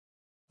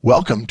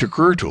Welcome to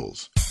Career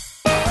Tools.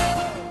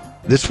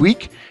 This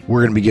week, we're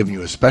going to be giving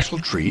you a special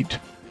treat,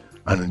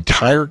 an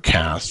entire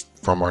cast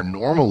from our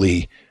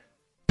normally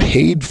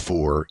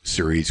paid-for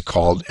series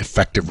called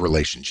Effective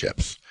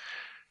Relationships.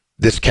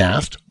 This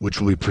cast, which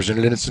will be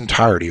presented in its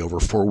entirety over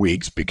 4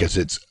 weeks because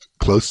it's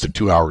close to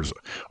 2 hours,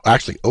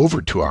 actually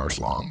over 2 hours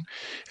long,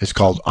 is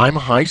called I'm a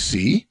High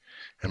C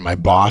and My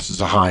Boss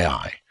is a High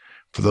I.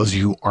 For those of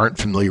you who aren't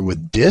familiar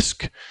with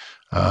DISC,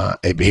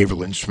 a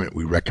behavioral instrument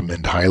we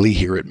recommend highly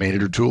here at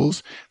Manager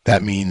Tools.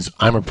 That means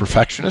I'm a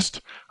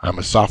perfectionist, I'm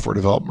a software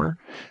developer,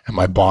 and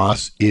my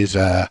boss is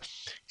a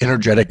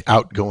energetic,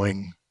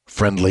 outgoing,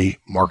 friendly,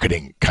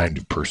 marketing kind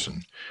of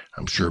person.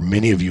 I'm sure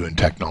many of you in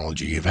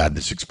technology have had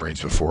this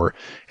experience before,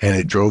 and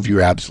it drove you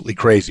absolutely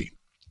crazy.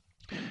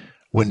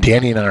 When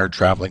Danny and I are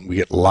traveling, we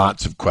get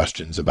lots of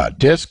questions about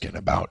DISC and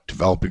about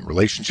developing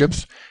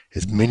relationships.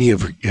 As many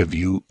of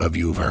you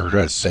have heard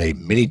us say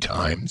many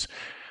times,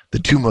 the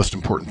two most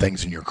important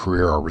things in your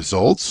career are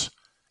results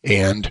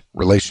and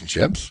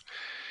relationships.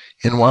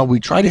 And while we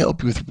try to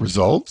help you with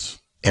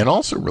results and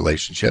also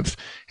relationships,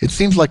 it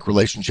seems like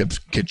relationships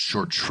get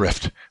short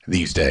shrift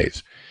these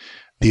days.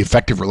 The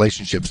Effective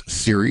Relationships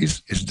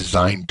series is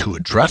designed to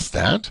address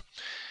that.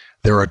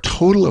 There are a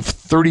total of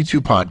 32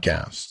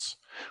 podcasts.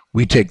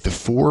 We take the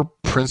 4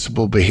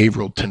 principal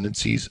behavioral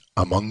tendencies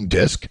among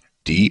DISC,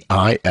 D,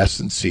 I,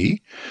 S, and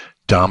C,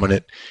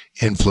 dominant,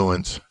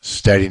 influence,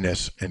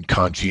 steadiness, and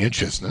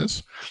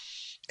conscientiousness,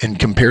 and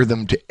compare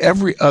them to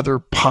every other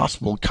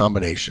possible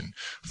combination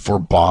for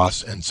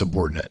boss and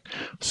subordinate.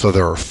 So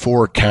there are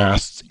 4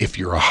 casts if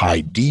you're a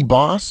high D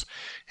boss,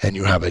 and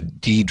you have a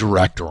D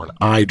direct or an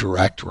I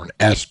direct or an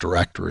S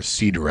direct or a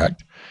C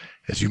direct.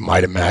 As you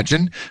might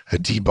imagine, a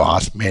D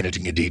boss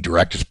managing a D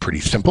direct is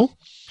pretty simple.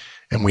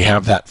 And we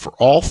have that for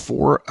all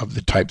 4 of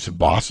the types of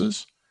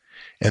bosses.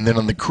 And then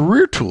on the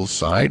Career Tools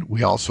side,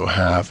 we also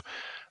have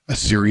a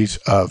series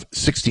of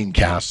 16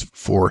 casts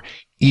for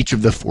each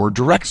of the 4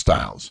 direct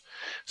styles.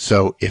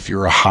 So if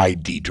you're a high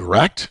D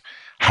direct,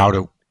 how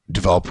to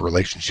develop a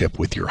relationship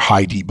with your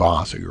high D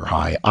boss or your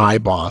high I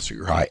boss or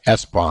your high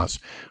S boss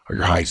or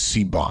your high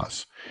C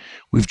boss.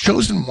 We've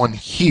chosen one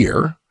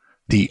here,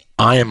 the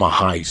I am a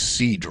high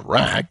C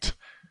direct,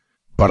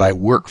 but I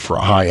work for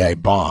a high I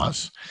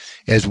boss,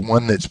 as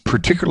one that's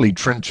particularly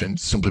trenchant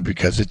simply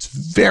because it's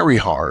very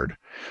hard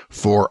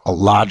for a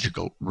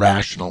logical,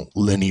 rational,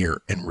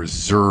 linear, and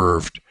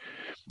reserved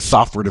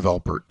software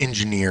developer,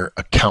 engineer,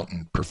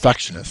 accountant,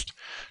 perfectionist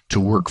to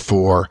work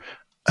for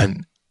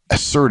an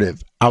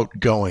assertive,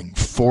 outgoing,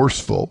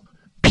 forceful,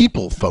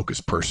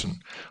 people-focused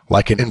person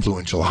like an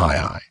influential high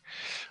I.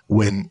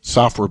 When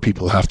software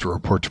people have to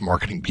report to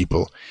marketing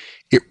people,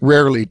 it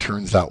rarely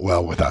turns out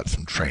well without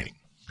some training.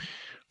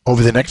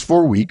 Over the next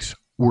 4 weeks,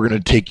 we're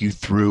going to take you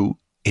through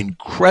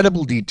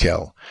incredible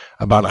detail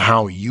about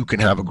how you can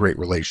have a great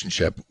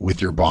relationship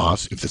with your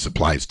boss if this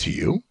applies to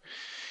you.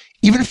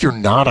 Even if you're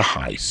not a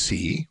high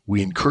C,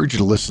 we encourage you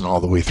to listen all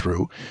the way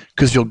through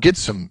because you'll get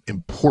some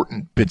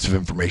important bits of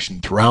information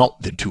throughout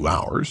the 2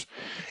 hours.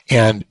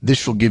 And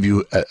this will give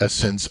you a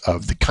sense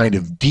of the kind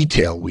of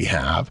detail we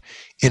have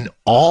in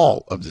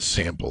all of the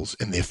samples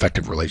in the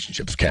Effective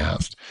Relationships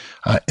cast.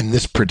 In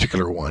this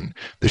particular one,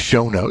 the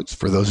show notes,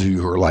 for those of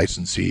you who are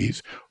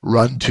licensees,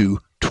 run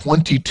to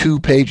 22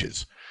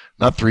 pages.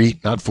 Not 3,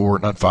 not 4,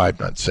 not 5,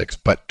 not 6,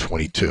 but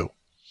 22.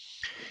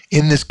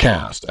 In this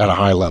cast, at a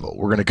high level,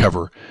 we're going to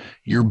cover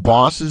your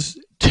boss's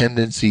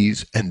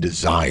tendencies and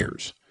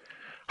desires,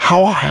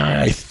 how a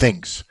high I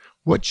thinks,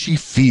 what she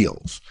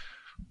feels,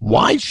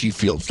 why she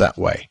feels that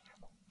way,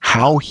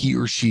 how he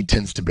or she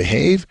tends to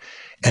behave,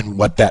 and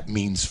what that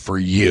means for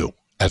you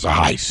as a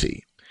high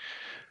C.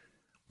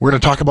 We're going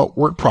to talk about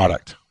work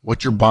product,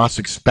 what your boss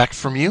expects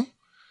from you,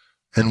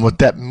 and what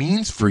that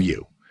means for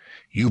you.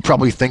 You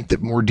probably think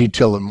that more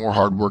detail and more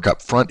hard work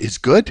up front is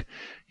good.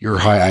 Your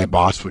high I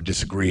boss would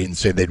disagree and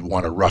say they'd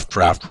want a rough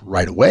draft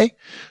right away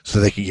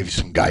so they can give you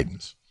some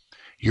guidance.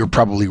 You're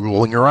probably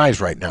rolling your eyes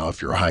right now if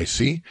you're a high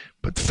C,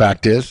 but the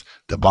fact is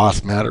the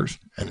boss matters,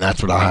 and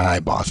that's what a high I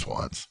boss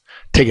wants.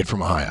 Take it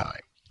from a high I.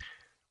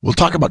 We'll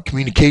talk about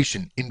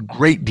communication in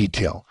great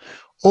detail.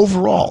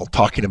 Overall,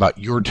 talking about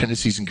your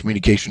tendencies in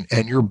communication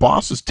and your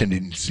boss's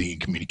tendency in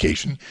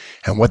communication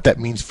and what that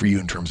means for you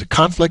in terms of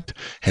conflict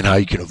and how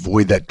you can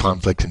avoid that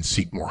conflict and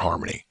seek more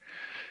harmony.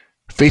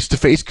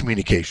 Face-to-face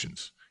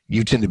communications.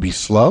 You tend to be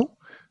slow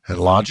and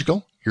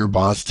logical. Your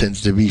boss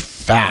tends to be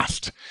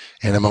fast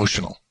and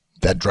emotional.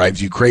 That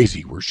drives you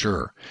crazy, we're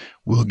sure.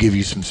 We'll give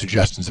you some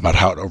suggestions about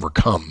how to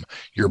overcome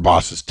your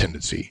boss's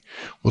tendency.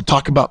 We'll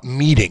talk about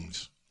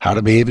meetings, how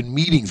to behave in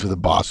meetings with a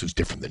boss who's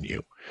different than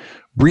you.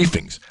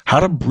 Briefings, how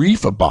to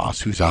brief a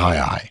boss who's a high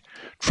I.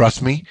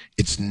 Trust me,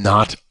 it's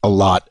not a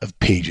lot of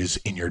pages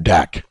in your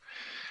deck.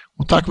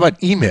 We'll talk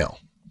about email.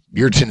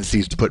 Your tendency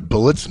is to put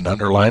bullets and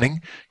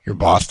underlining. Your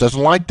boss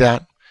doesn't like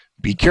that.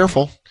 Be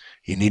careful.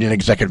 You need an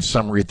executive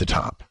summary at the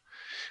top.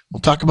 We'll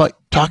talk about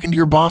talking to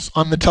your boss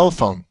on the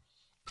telephone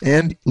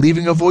and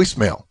leaving a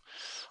voicemail.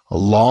 A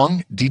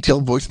long,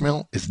 detailed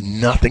voicemail is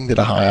nothing that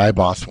a high I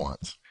boss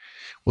wants.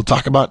 We'll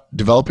talk about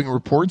developing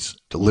reports,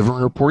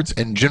 delivering reports,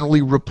 and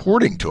generally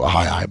reporting to a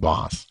high I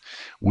boss,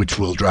 which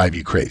will drive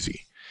you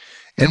crazy.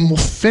 And we'll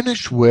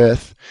finish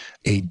with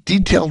a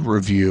detailed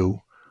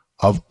review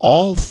of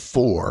all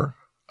 4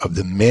 of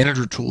the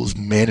manager tools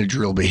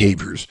managerial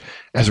behaviors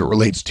as it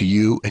relates to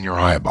you and your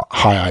high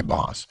I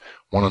boss.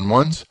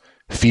 One-on-ones,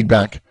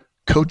 feedback,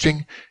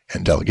 coaching,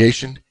 and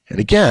delegation. And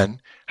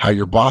again, how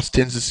your boss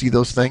tends to see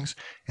those things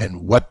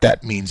and what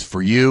that means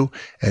for you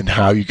and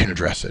how you can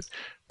address it.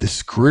 This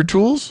is career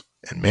tools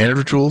and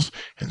manager tools.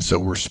 And so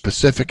we're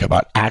specific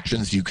about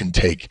actions you can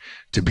take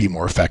to be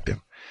more effective.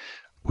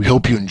 We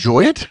hope you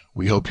enjoy it.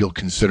 We hope you'll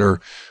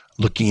consider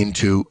looking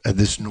into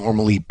this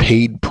normally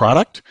paid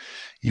product.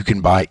 You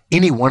can buy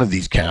any one of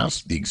these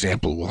casts. The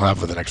example we'll have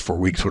for the next 4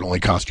 weeks would only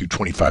cost you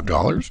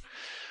 $25.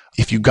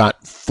 If you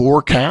got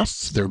 4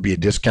 casts, there would be a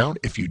discount.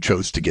 If you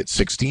chose to get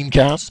 16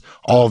 casts,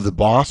 all of the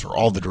boss or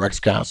all the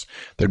direct casts,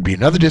 there'd be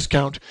another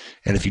discount.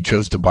 And if you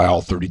chose to buy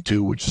all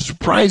 32, which is a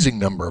surprising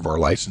number of our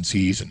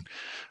licensees and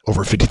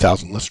over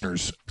 50,000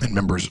 listeners and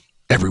members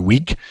every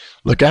week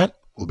look at,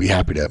 we'll be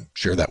happy to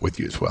share that with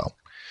you as well.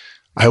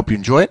 I hope you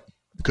enjoy it.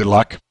 Good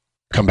luck.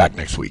 Come back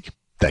next week.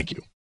 Thank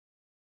you.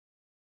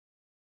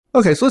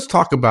 Okay, so let's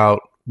talk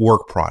about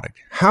work product.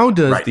 How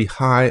does the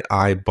high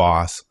I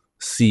boss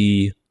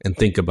see and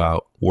think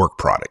about work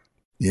product?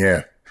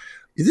 Yeah.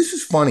 This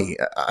is funny.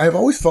 I've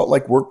always felt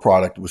like work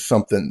product was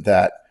something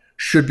that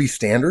should be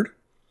standard.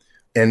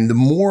 And the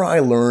more I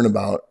learn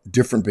about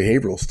different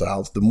behavioral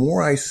styles, the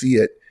more I see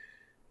it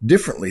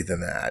differently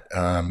than that.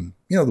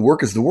 The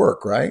work is the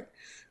work, right?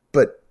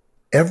 But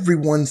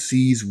everyone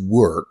sees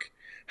work,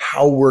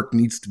 how work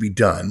needs to be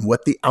done,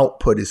 what the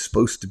output is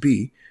supposed to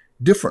be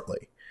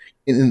differently.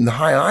 In the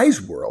high I's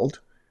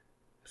world,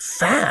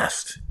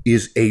 fast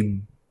is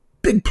a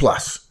big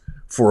plus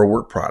for a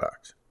work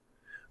product.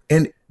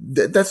 And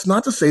that's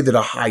not to say that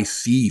a high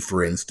C,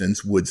 for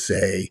instance, would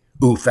say,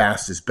 ooh,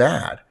 fast is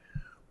bad.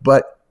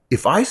 But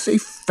if I say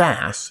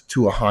fast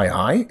to a high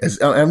I,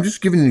 as I'm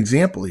just giving an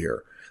example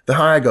here, the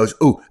high I goes,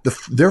 ooh,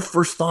 their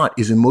first thought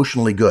is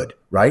emotionally good,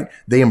 right?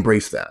 They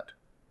embrace that.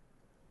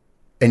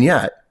 And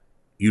yet,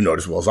 you know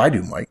as well as I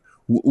do, Mike,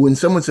 when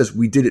someone says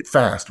we did it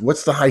fast,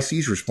 what's the high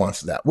C's response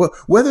to that? Well,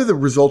 whether the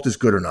result is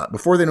good or not,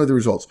 before they know the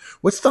results,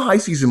 what's the high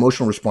C's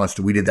emotional response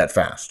to we did that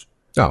fast?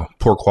 Oh,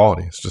 poor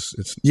quality. It's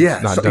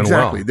not done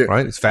exactly. well,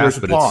 right? It's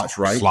fast, but pause, it's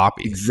right?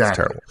 sloppy.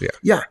 Exactly. It's terrible.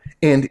 Yeah.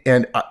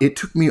 And it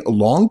took me a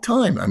long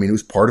time. I mean, it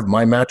was part of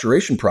my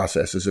maturation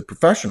process as a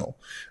professional.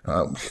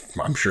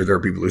 I'm sure there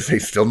are people who say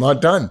still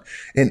not done.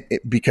 And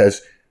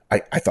because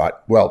I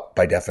thought, well,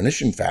 by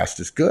definition, fast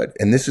is good.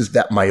 And this is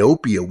that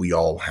myopia we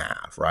all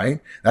have,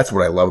 right? That's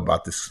what I love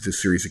about this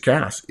series of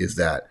casts is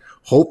that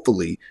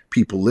hopefully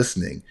people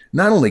listening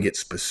not only get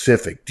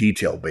specific,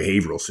 detailed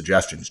behavioral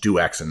suggestions, do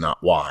X and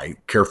not Y,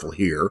 careful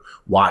here,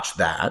 watch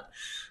that,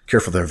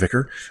 careful there,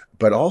 Vicar,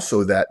 but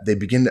also that they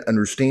begin to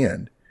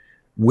understand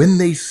when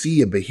they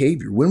see a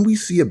behavior, when we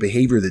see a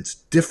behavior that's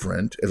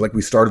different, like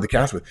we started the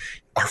cast with,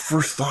 our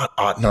first thought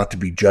ought not to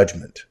be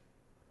judgment.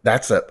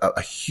 That's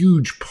a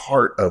huge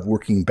part of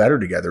working better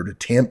together to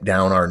tamp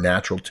down our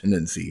natural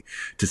tendency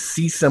to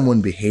see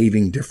someone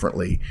behaving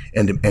differently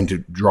and to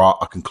draw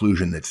a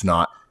conclusion that's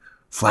not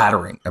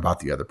flattering about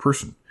the other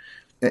person.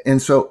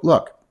 And so,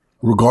 look,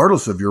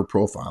 regardless of your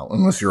profile,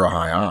 unless you're a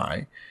high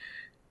I,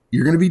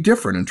 you're going to be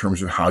different in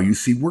terms of how you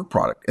see work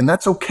product. And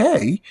that's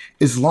okay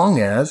as long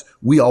as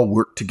we all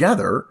work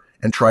together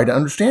and try to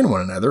understand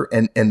one another.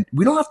 And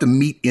we don't have to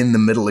meet in the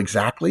middle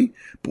exactly,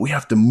 but we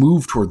have to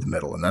move toward the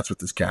middle. And that's what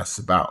this cast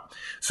is about.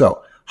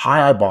 So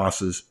high I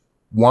bosses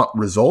want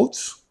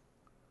results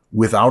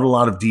without a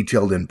lot of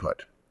detailed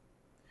input.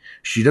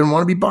 She doesn't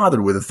want to be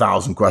bothered with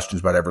 1,000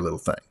 questions about every little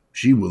thing.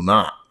 She will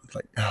not. It's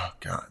like, oh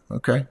God,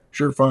 okay,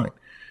 sure, fine.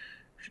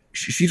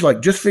 She's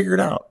like, just figure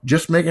it out.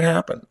 Just make it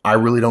happen. I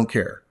really don't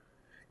care.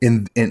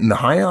 In the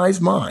high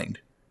I's mind,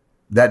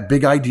 that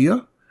big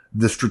idea,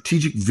 the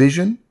strategic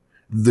vision,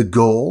 the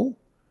goal,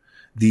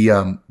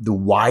 the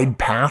wide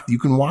path you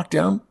can walk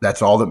down,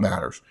 that's all that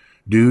matters.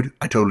 Dude,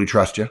 I totally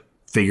trust you.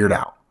 Figure it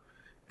out.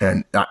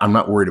 And I'm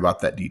not worried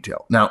about that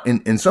detail. Now,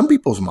 in some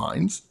people's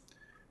minds,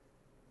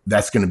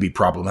 that's going to be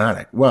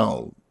problematic.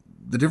 Well,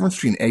 the difference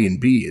between A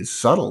and B is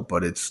subtle,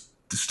 but it's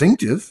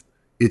distinctive.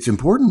 It's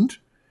important.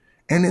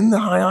 And in the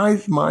high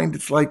I's mind,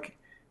 it's like,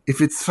 if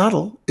it's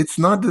subtle, it's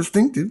not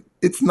distinctive.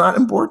 It's not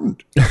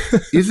important.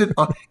 Is it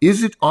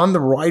on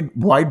the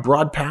wide,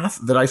 broad path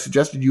that I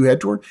suggested you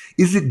head toward?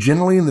 Is it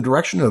generally in the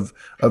direction of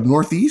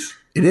northeast?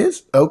 It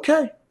is?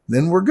 Okay.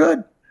 Then we're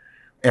good.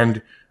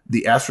 And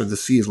the S or the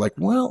C is like,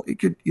 well, it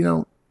could,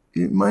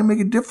 it might make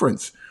a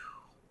difference.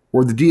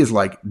 Or the D is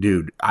like,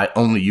 dude,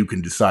 only you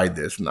can decide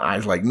this. And the I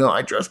is like, no,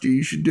 I trust you.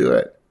 You should do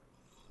it.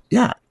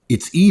 Yeah.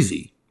 It's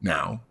easy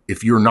now,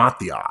 if you're not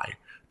the I,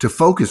 to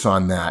focus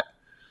on that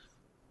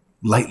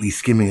lightly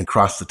skimming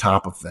across the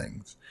top of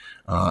things,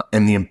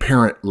 and the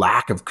apparent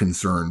lack of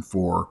concern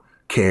for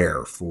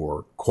care,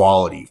 for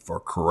quality, for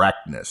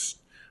correctness,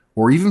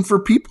 or even for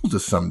people to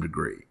some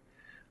degree.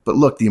 But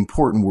look, the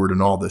important word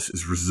in all this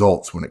is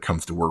results when it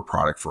comes to work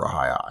product for a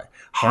high I.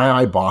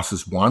 High I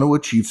bosses want to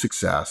achieve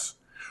success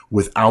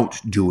without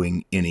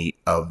doing any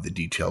of the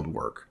detailed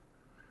work.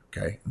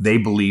 Okay. They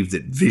believe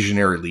that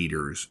visionary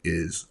leaders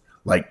is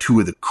like two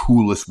of the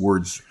coolest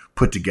words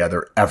put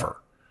together ever.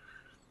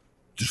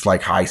 Just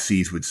like high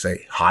C's would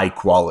say high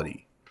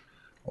quality,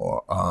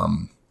 or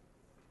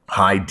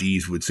high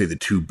D's would say the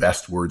two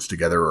best words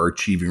together are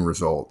achieving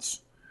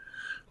results.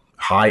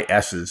 High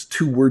S's,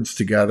 two words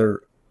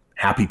together,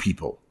 happy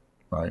people,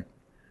 right?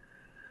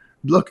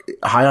 Look,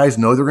 high I's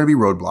know there are going to be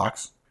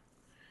roadblocks,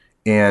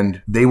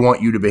 and they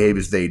want you to behave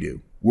as they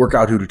do. Work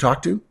out who to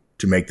talk to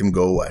make them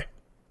go away.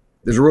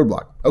 There's a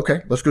roadblock.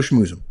 Okay, let's go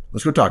schmooze them.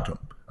 Let's go talk to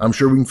them. I'm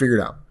sure we can figure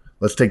it out.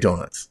 Let's take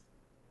donuts.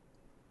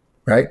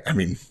 Right? I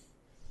mean,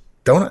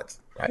 donuts,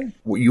 right?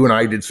 Well, you and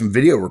I did some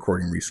video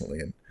recording recently,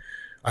 and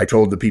I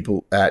told the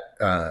people at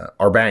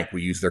our bank,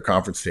 we used their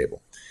conference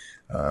table.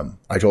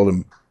 I told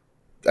them,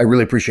 I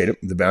really appreciate it.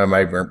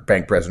 My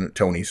bank president,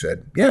 Tony,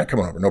 said, yeah, come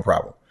on over, no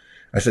problem.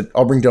 I said,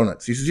 I'll bring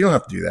donuts. He says, you don't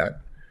have to do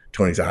that.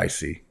 Tony's a high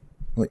C.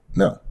 I'm like,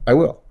 no, I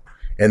will.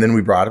 And then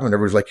we brought him, and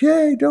everybody's like,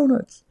 yay,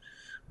 donuts.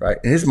 Right?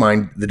 In his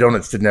mind, the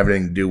donuts didn't have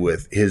anything to do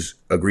with his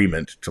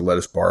agreement to let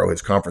us borrow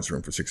his conference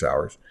room for 6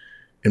 hours.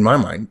 In my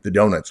mind, the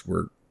donuts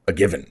were a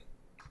given,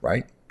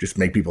 right? Just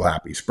make people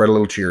happy. Spread a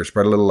little cheer,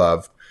 spread a little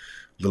love,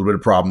 a little bit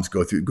of problems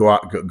go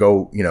out,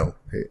 a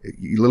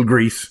little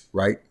grease,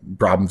 right?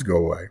 Problems go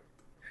away.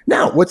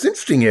 Now, what's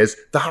interesting is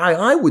the high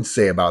I would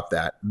say about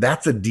that,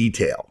 that's a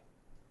detail.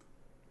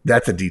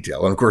 That's a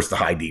detail. And of course, the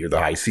high D or the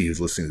high C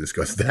who's listening to this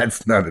goes,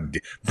 that's not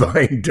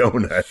buying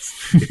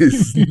donuts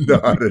is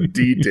not a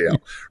detail,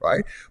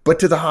 right? But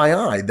to the high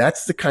I,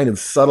 that's the kind of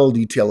subtle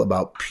detail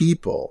about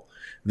people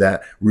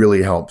that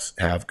really helps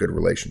have good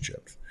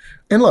relationships.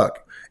 And look,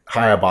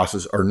 high I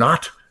bosses are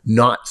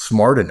not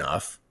smart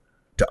enough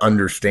to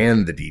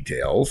understand the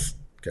details,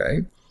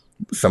 okay?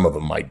 Some of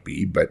them might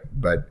be, but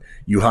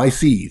you high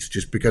C's,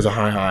 just because a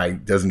high I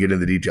doesn't get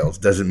into the details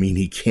doesn't mean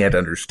he can't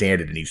understand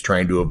it and he's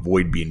trying to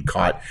avoid being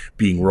caught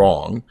being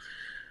wrong.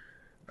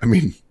 I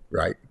mean,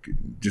 right?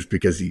 Just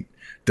because he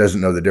doesn't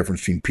know the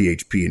difference between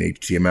PHP and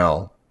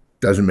HTML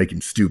doesn't make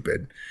him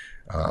stupid.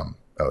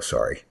 Oh,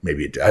 sorry.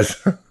 Maybe it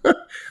does.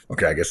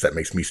 Okay, I guess that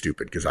makes me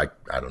stupid because I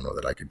don't know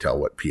that I could tell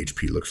what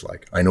PHP looks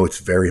like. I know it's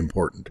very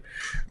important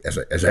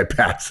as I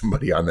pat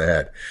somebody on the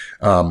head.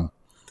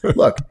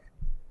 Look,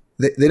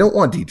 they don't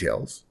want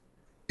details.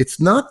 It's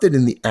not that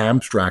in the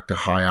abstract, a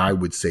high I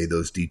would say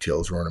those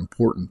details are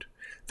unimportant.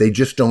 They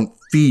just don't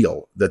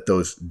feel that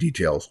those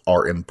details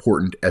are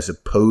important as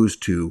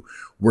opposed to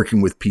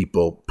working with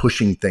people,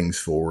 pushing things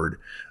forward,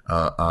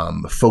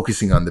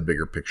 focusing on the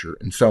bigger picture,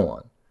 and so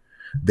on.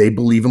 They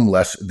believe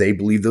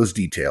those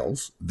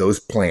details, those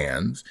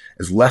plans,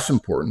 as less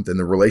important than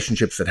the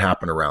relationships that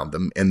happen around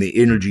them and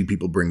the energy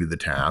people bring to the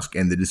task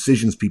and the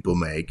decisions people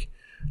make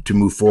to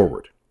move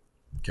forward.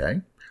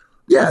 Okay?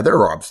 Yeah, there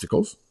are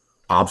obstacles.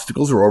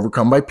 Obstacles are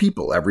overcome by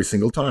people every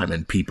single time.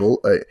 And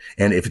people,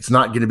 and if it's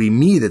not going to be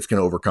me that's going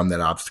to overcome that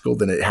obstacle,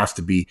 then it has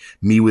to be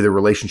me with a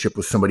relationship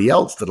with somebody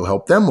else that'll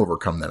help them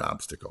overcome that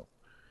obstacle.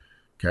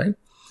 Okay?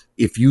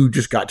 If you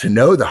just got to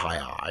know the high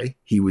I,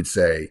 he would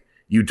say,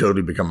 you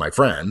totally become my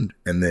friend,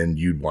 and then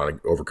you'd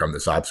want to overcome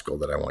this obstacle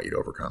that I want you to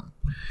overcome.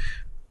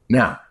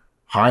 Now,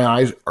 high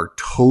I's are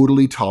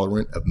totally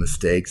tolerant of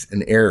mistakes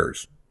and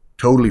errors.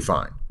 Totally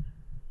fine.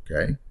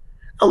 Okay?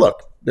 Now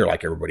look, they're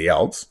like everybody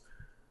else.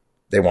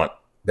 They want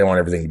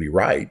everything to be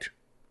right.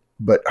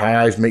 But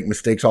high I's make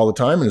mistakes all the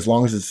time, and as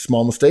long as it's a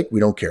small mistake,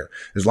 we don't care.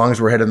 As long as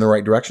we're headed in the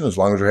right direction, as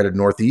long as we're headed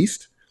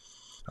northeast,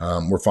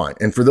 we're fine.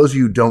 And for those of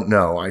you who don't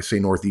know, I say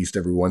northeast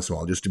every once in a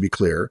while, just to be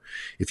clear.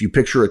 If you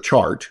picture a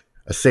chart,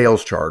 a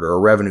sales chart or a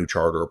revenue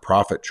chart or a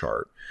profit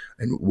chart,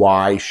 and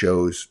Y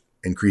shows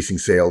increasing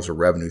sales or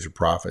revenues or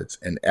profits,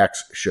 and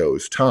X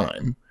shows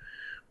time,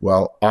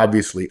 well,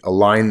 obviously a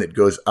line that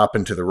goes up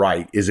and to the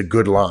right is a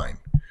good line.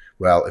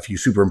 Well, if you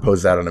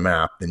superimpose that on a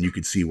map, then you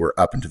could see where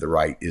up and to the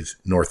right is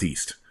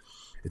northeast.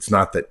 It's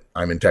not that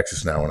I'm in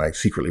Texas now and I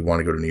secretly want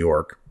to go to New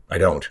York. I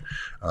don't.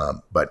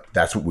 But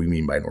that's what we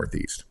mean by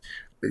northeast.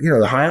 You know,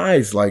 the high I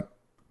is like,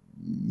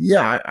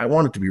 yeah, I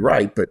want it to be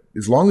right, but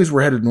as long as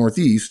we're headed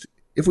northeast,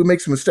 if we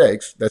make some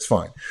mistakes, that's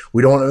fine.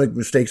 We don't want to make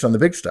mistakes on the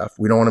big stuff.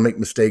 We don't want to make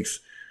mistakes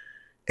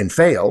and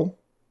fail.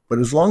 But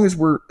as long as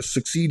we're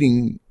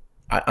succeeding,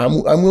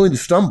 I'm willing to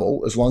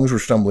stumble as long as we're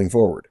stumbling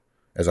forward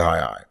as a high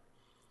I.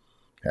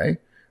 Okay.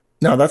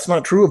 Now, that's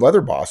not true of other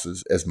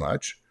bosses as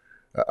much.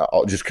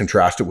 I'll just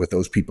contrast it with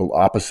those people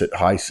opposite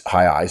high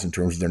I's in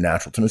terms of their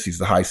natural tendencies.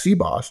 The high C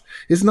boss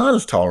is not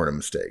as tolerant of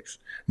mistakes.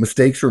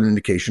 Mistakes are an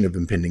indication of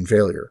impending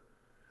failure.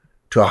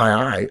 To a high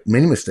I,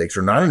 many mistakes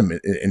are not an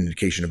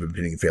indication of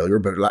impending failure,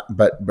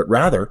 but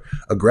rather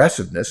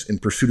aggressiveness in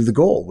pursuit of the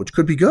goal, which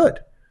could be good.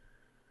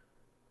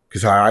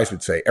 Because high I's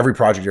would say, every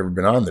project you've ever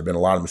been on, there have been a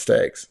lot of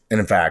mistakes.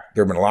 And in fact,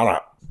 there have been a lot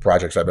of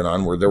projects I've been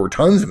on where there were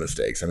tons of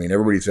mistakes. I mean,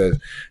 everybody says,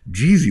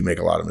 geez, you make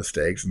a lot of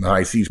mistakes. And the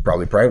high C's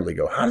probably privately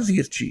go, how does he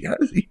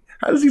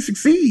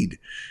succeed?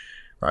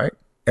 Right?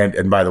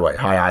 And by the way,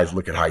 high I's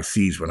look at high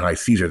C's when high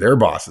C's are their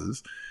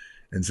bosses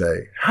and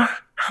say,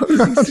 how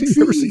does he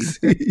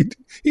succeed?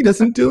 He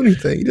doesn't do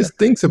anything. He just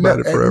thinks about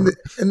it forever.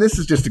 And this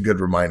is just a good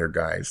reminder,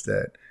 guys,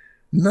 that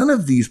none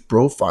of these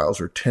profiles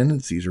or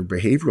tendencies or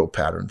behavioral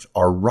patterns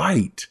are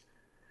right.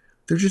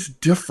 They're just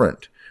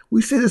different.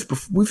 We've said this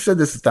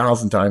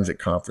 1,000 times at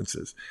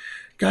conferences.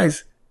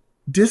 Guys,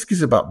 DISC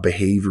is about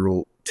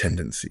behavioral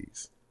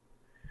tendencies.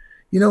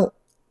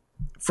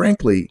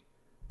 Frankly,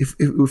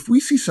 if we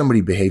see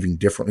somebody behaving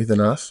differently than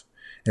us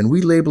and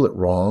we label it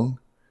wrong,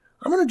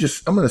 I'm going to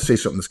say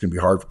something that's going to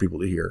be hard for people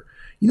to hear.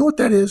 You know what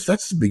that is?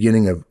 That's the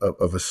beginning of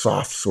a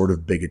soft sort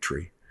of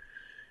bigotry.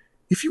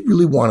 If you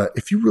really want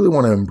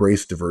to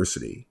embrace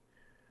diversity,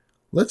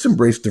 let's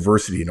embrace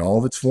diversity in all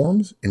of its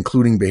forms,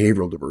 including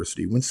behavioral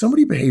diversity. When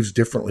somebody behaves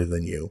differently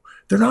than you,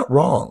 they're not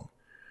wrong.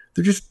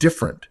 They're just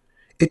different.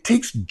 It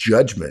takes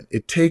judgment.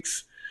 It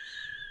takes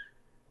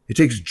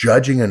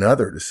judging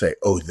another to say,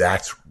 oh,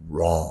 that's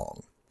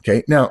wrong.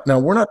 Okay. Now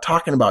we're not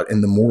talking about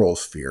in the moral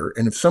sphere.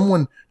 And if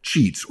someone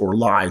cheats or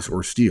lies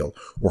or steals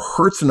or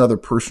hurts another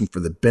person for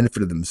the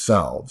benefit of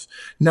themselves,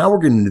 now we're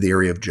getting into the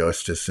area of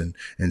justice and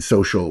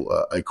social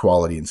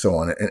equality and so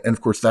on. And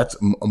of course, that's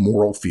a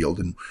moral field.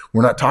 And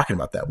we're not talking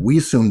about that. We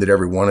assume that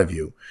every one of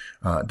you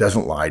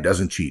doesn't lie,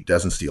 doesn't cheat,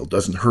 doesn't steal,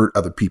 doesn't hurt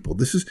other people.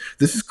 This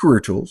is career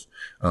tools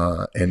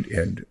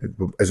and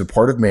as a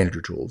part of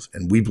manager tools.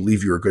 And we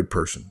believe you're a good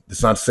person.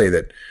 It's not to say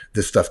that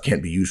this stuff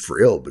can't be used for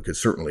ill,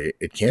 because certainly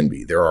it can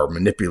be. There are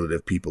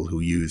manipulative people who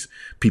use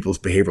people's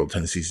behavioral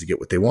tendencies to get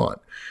what they want.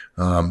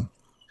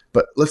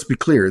 But let's be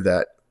clear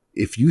that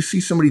if you see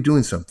somebody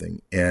doing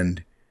something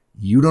and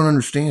you don't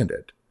understand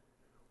it,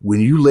 when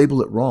you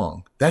label it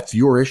wrong, that's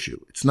your issue.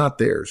 It's not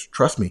theirs.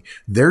 Trust me,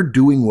 they're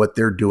doing what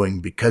they're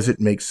doing because it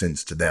makes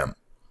sense to them,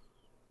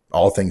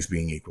 all things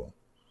being equal.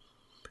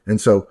 And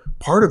so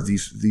part of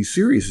these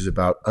series is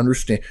about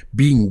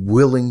being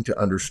willing to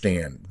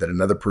understand that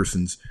another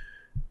person's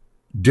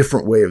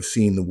different way of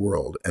seeing the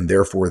world, and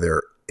therefore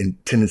their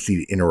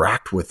tendency to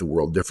interact with the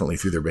world differently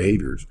through their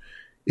behaviors,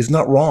 is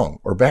not wrong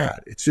or bad.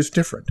 It's just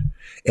different.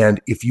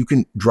 And if you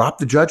can drop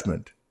the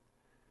judgment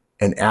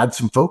and add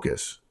some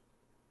focus,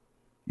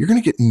 you're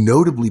going to get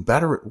notably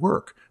better at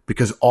work,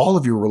 because all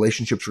of your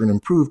relationships are going to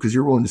improve because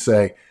you're willing to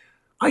say,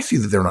 I see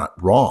that they're not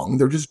wrong.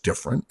 They're just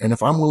different. And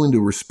if I'm willing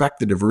to respect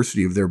the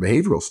diversity of their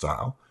behavioral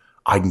style,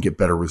 I can get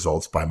better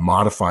results by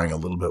modifying a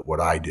little bit what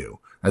I do.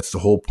 That's the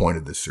whole point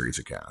of this series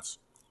of casts.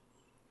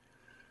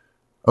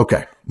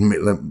 Okay.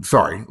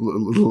 Sorry,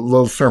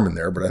 little sermon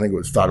there, but I think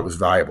thought it was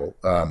valuable.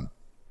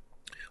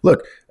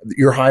 Look,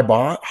 your high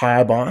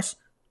boss,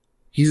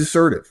 he's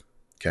assertive.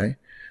 Okay.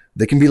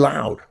 They can be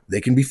loud.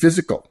 They can be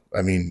physical.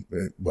 I mean,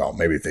 well,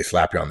 maybe if they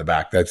slap you on the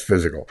back, that's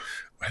physical.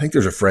 I think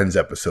there's a Friends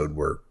episode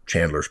where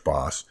Chandler's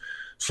boss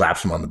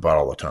slaps him on the butt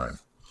all the time,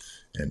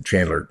 and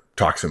Chandler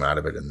talks him out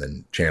of it. And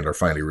then Chandler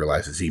finally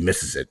realizes he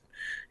misses it,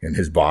 and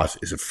his boss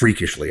is a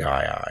freakishly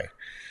high I.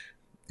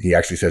 He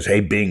actually says, "Hey,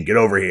 Bing, get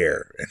over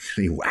here." And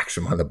he whacks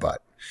him on the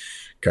butt.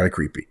 Kind of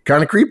creepy.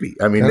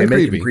 I mean, they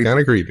make him creepy. Kind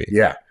of creepy.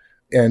 Yeah.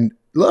 And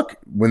look,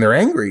 when they're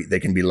angry, they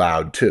can be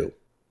loud too.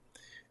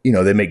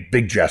 They make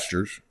big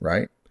gestures,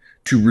 right?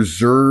 To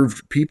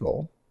reserved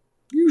people,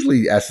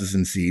 usually S's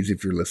and C's,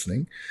 if you're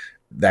listening,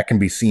 that can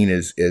be seen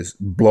as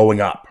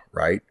blowing up,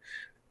 right?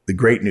 The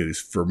great news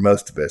for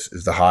most of us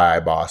is the high I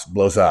boss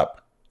blows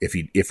up if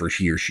he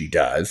or she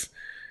does.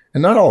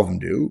 And not all of them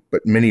do,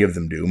 but many of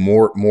them do.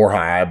 More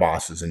high I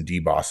bosses and D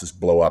bosses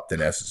blow up than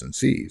S's and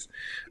C's.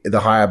 The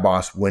high I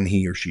boss, when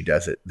he or she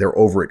does it, they're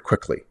over it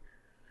quickly.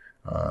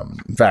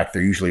 In fact,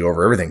 they're usually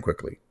over everything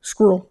quickly.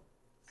 Squirrel.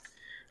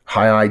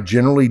 High I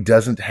generally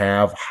doesn't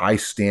have high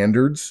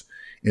standards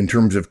in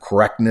terms of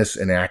correctness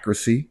and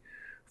accuracy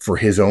for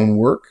his own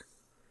work.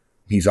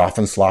 He's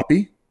often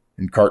sloppy,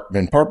 in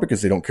part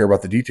because they don't care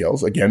about the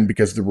details. Again,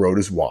 because the road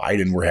is wide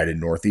and we're headed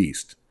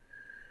northeast.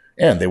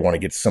 And they want to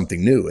get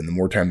something new. And the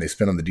more time they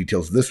spend on the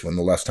details of this one,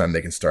 the less time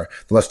they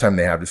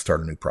have to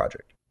start a new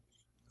project.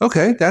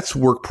 Okay, that's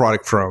work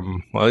product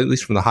from, well, at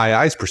least from the high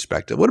I's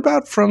perspective. What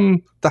about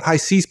from the high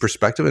C's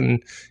perspective,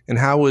 and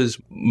how is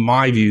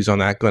my views on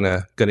that going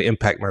to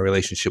impact my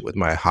relationship with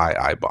my high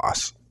I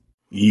boss?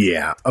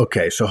 Yeah.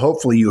 Okay. So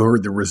hopefully you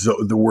heard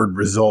the word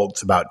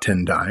results about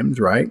 10 times,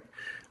 right?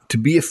 To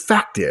be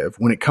effective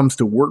when it comes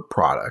to work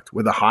product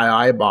with a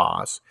high I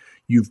boss,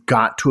 you've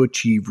got to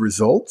achieve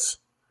results.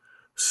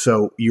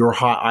 So your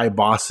high I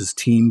boss's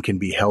team can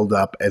be held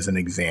up as an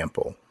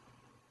example.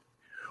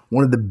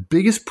 One of the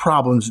biggest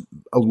problems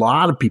a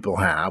lot of people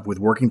have with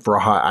working for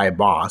a high I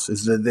boss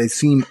is that they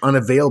seem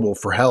unavailable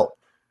for help,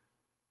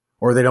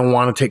 or they don't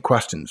want to take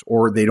questions,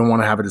 or they don't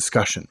want to have a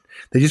discussion.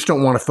 They just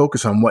don't want to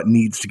focus on what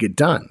needs to get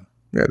done.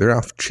 Yeah, they're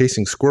off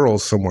chasing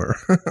squirrels somewhere.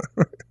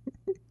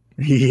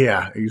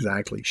 Yeah,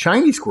 exactly.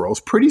 Shiny squirrels,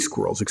 pretty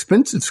squirrels,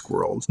 expensive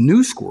squirrels,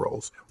 new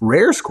squirrels,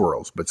 rare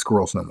squirrels, but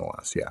squirrels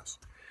nonetheless, yes.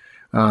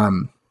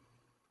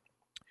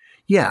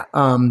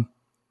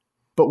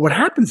 But what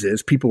happens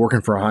is people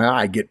working for a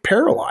high I get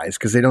paralyzed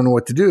because they don't know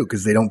what to do,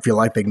 because they don't feel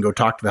like they can go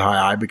talk to the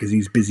high I because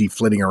he's busy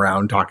flitting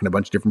around talking to a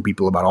bunch of different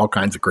people about all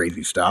kinds of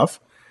crazy stuff.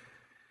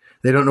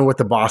 They don't know what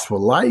the boss will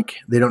like.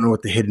 They don't know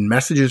what the hidden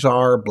messages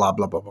are, blah,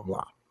 blah, blah, blah,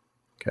 blah.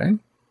 Okay?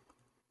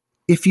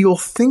 If you'll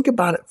think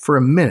about it for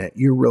a minute,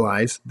 you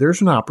realize there's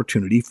an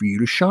opportunity for you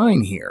to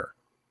shine here.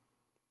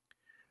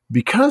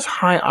 Because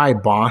high I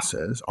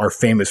bosses are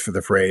famous for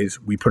the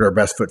phrase, we put our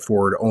best foot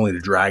forward only to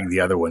drag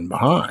the other one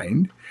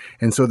behind,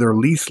 and so they're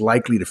least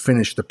likely to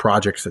finish the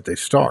projects that they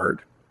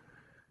start,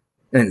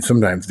 and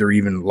sometimes they're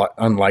even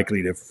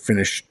unlikely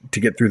to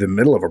get through the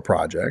middle of a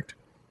project,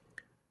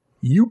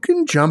 you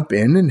can jump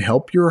in and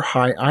help your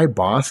high I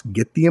boss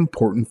get the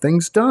important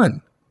things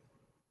done.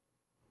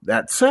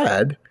 That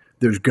said,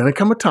 there's going to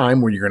come a time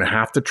where you're going to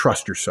have to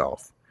trust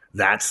yourself.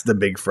 That's the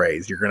big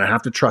phrase. You're going to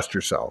have to trust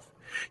yourself.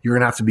 You're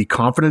going to have to be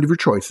confident of your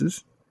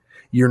choices.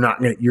 You're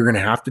going to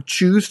have to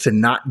choose to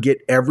not get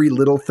every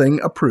little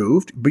thing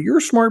approved, but you're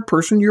a smart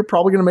person. You're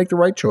probably going to make the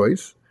right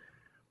choice.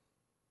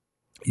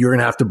 You're going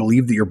to have to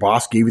believe that your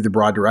boss gave you the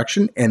broad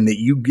direction and that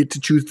you get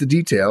to choose the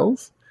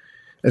details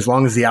as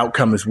long as the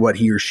outcome is what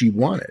he or she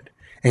wanted.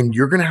 And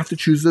you're going to have to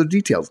choose those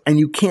details. And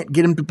you can't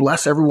get him to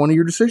bless every one of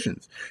your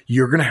decisions.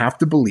 You're going to have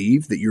to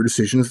believe that your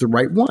decision is the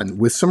right one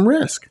with some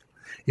risk.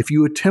 If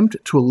you attempt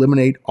to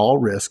eliminate all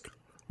risk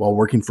while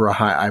working for a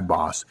high I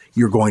boss,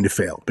 you're going to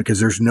fail,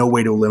 because there's no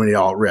way to eliminate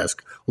all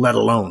risk, let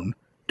alone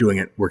doing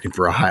it working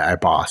for a high I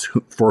boss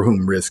for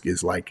whom risk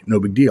is like no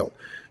big deal.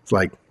 It's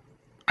like,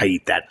 I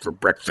eat that for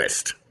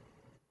breakfast.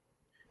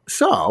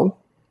 So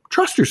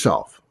trust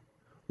yourself.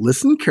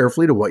 Listen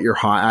carefully to what your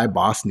high I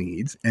boss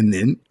needs and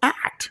then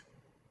act.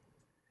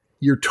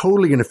 You're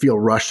totally going to feel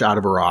rushed out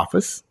of her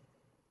office.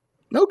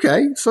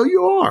 Okay, so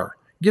you are.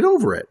 Get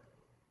over it.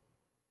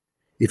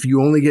 If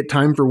you only get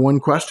time for one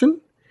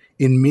question,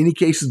 in many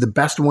cases, the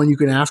best one you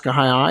can ask a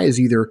high I is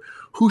either,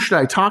 who should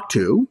I talk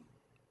to?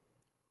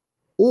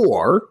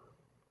 Or,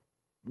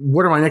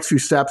 what are my next few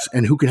steps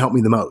and who can help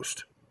me the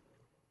most?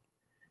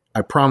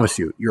 I promise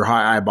you, your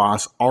high I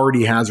boss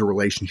already has a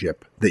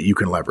relationship that you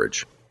can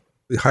leverage.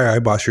 The high I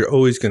boss, you're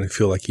always going to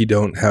feel like you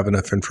don't have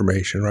enough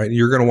information, right?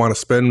 You're going to want to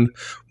spend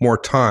more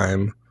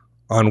time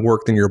on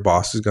work than your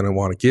boss is going to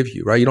want to give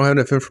you, right? You don't have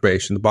enough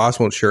information. The boss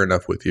won't share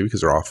enough with you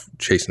because they're off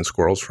chasing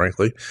squirrels,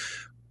 frankly.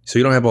 So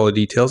you don't have all the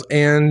details,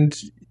 and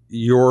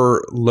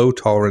your low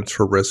tolerance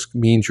for risk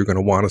means you're going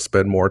to want to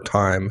spend more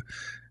time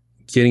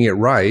getting it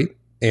right,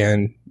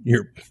 and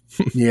your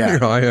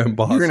high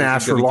boss. You're going to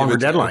ask for longer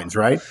deadlines,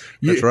 right?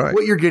 That's right.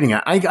 What you're getting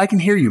at, I can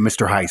hear you,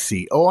 Mr. High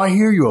C. Oh, I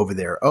hear you over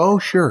there. Oh,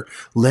 sure.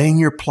 Laying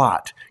your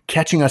plot,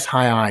 catching us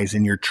high eyes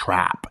in your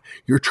trap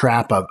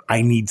of,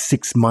 I need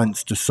 6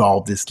 months to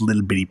solve this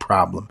little bitty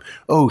problem.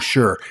 Oh,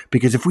 sure.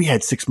 Because if we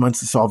had 6 months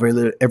to solve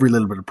every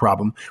little bit of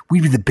problem,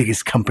 we'd be the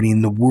biggest company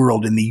in the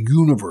world, in the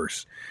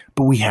universe.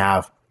 But we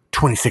have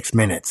 26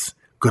 minutes.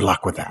 Good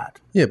luck with that.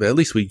 Yeah, but at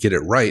least we get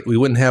it right. We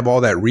wouldn't have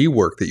all that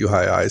rework that you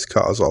high eyes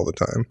cause all the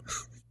time.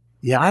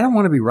 Yeah, I don't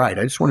want to be right.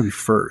 I just want to be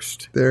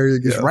first. There you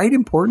go. Is right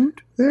important?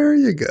 There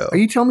you go. Are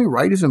you telling me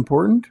right is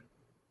important?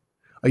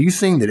 Are you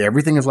saying that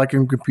everything is like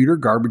a computer,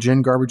 garbage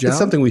in, garbage out? It's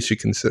something we should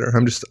consider.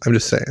 I'm just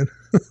saying.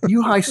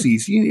 You high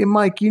C's,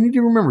 Mike, you need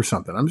to remember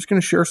something. I'm just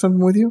going to share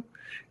something with you.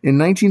 In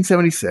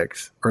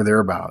 1976 or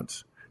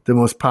thereabouts, the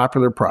most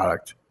popular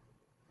product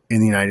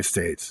in the United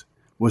States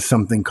was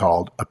something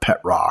called a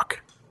pet rock.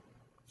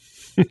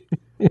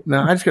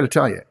 Now, I just got to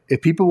tell you,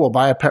 if people will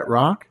buy a pet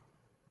rock,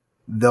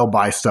 they'll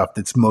buy stuff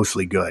that's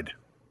mostly good.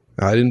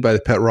 I didn't buy the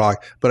pet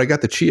rock, but I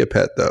got the Chia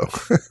Pet, though.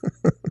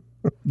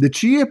 The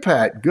Chia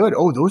Pet, good.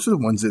 Oh, those are the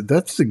ones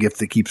that's the gift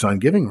that keeps on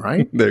giving,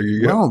 right? There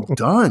you go. Well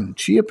done,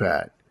 Chia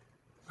Pet.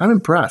 I'm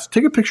impressed.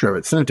 Take a picture of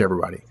it. Send it to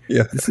everybody.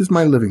 Yeah. This is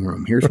my living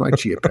room. Here's my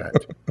Chia Pet.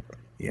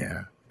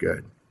 Yeah,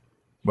 good.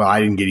 Well, I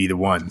didn't get either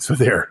one, so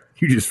there.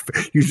 You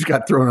just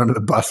got thrown under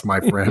the bus, my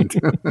friend.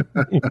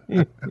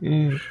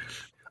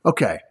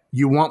 Okay,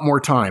 you want more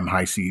time,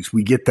 high C's.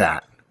 We get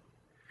that.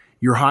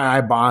 Your high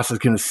I boss is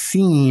going to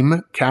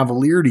seem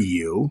cavalier to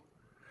you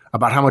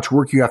about how much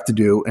work you have to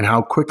do and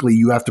how quickly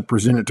you have to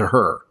present it to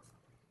her.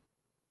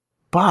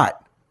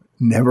 But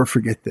never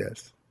forget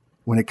this.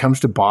 When it comes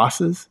to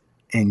bosses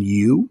and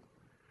you,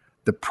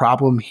 the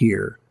problem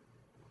here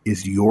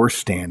is your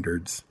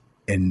standards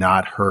and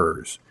not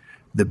hers.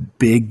 The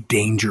big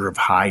danger of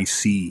high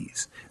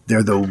C's.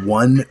 They're the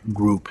one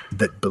group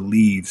that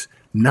believes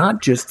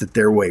not just that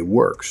their way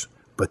works,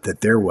 but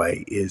that their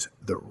way is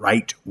the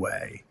right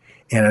way.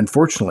 And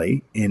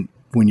unfortunately,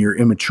 when you're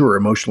immature,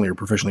 emotionally or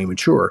professionally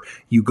immature,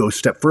 you go a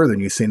step further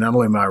and you say, not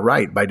only am I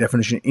right, by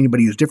definition,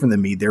 anybody who's different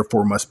than me,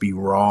 therefore must be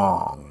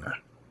wrong.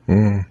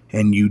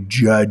 And you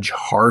judge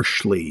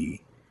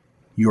harshly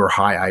your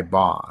high I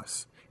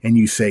boss. And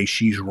you say,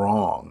 she's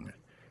wrong.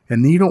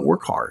 And then you don't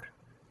work hard.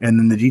 And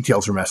then the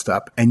details are messed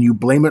up. And you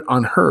blame it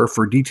on her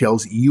for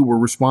details you were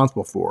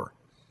responsible for.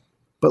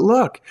 But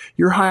look,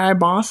 your high I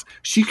boss,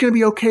 she's going to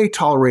be okay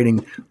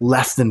tolerating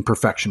less than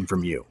perfection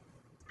from you.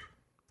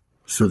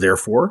 So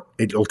therefore,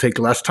 it'll take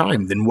less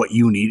time than what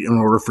you need in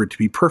order for it to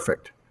be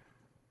perfect.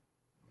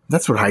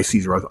 That's what high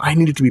C's are. I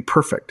need it to be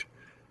perfect.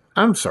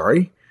 I'm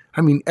sorry.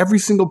 I mean, every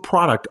single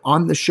product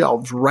on the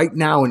shelves right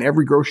now in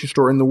every grocery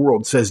store in the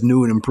world says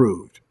new and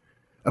improved.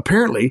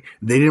 Apparently,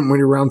 they didn't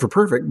wait around for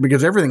perfect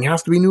because everything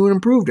has to be new and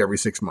improved every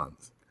 6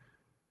 months.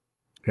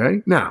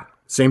 Okay? Now,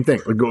 same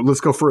thing.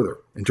 Let's go further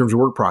in terms of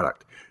work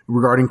product.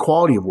 Regarding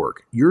quality of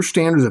work, your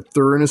standards of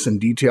thoroughness and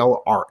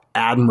detail are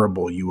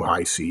admirable, you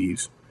high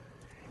C's.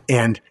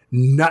 And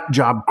nut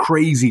job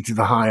crazy to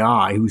the high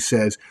I who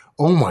says,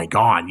 oh my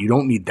God, you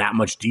don't need that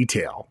much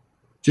detail.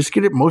 Just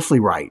get it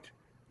mostly right.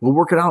 We'll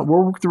work it out.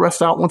 We'll work the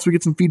rest out once we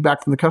get some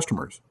feedback from the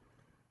customers.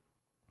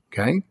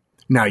 Okay?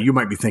 Now, you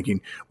might be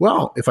thinking,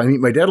 well, if I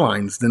meet my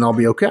deadlines, then I'll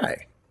be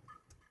okay.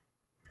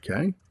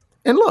 Okay?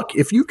 And look,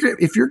 if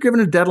you're given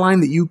a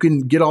deadline that you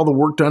can get all the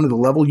work done to the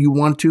level you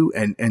want to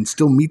and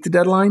still meet the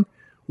deadline,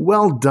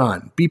 well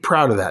done. Be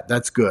proud of that.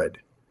 That's good.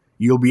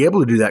 You'll be able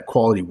to do that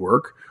quality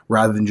work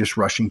rather than just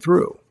rushing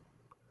through.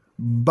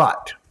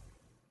 But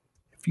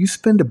if you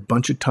spend a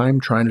bunch of time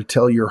trying to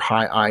tell your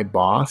high I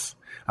boss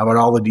about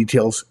all the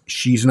details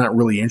she's not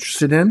really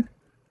interested in,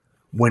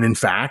 when in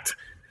fact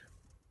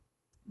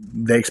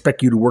they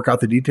expect you to work out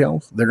the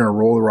details, they're going to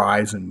roll their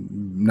eyes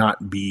and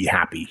not be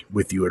happy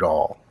with you at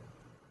all.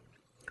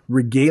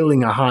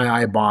 Regaling a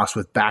high I boss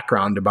with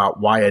background about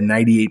why a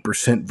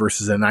 98%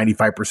 versus a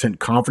 95%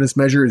 confidence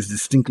measure is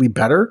distinctly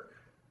better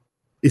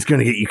is going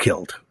to get you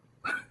killed.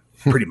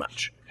 Pretty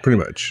much. Pretty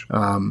much.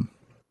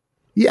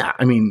 Yeah.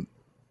 I mean,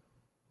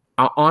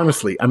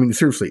 honestly,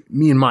 seriously,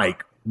 me and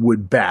Mike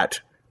would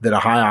bet that a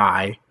high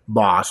I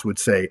boss would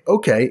say,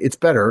 okay, it's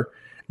better.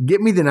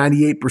 Get me the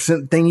 98%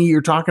 thingy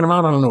you're talking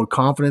about. I don't know,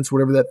 confidence,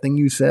 whatever that thing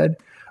you said,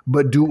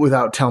 but do it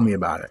without telling me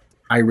about it.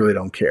 I really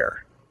don't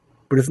care.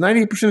 But if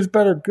 98% is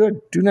better,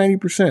 good. Do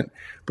 90%.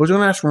 But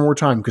don't ask for more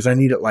time because I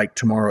need it like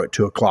tomorrow at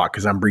 2:00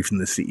 because I'm briefing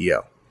the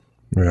CEO.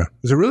 Yeah.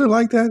 Is it really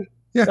like that?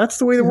 Yeah. That's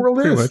the way the world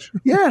is. Much.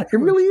 Yeah, it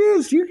really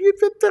is. You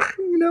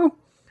know.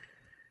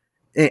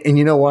 And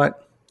you know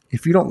what?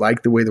 If you don't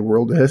like the way the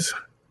world is,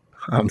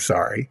 I'm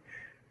sorry.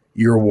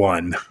 You're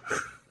one.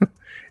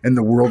 And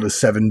the world is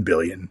 7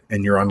 billion,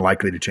 and you're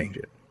unlikely to change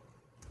it,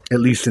 at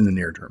least in the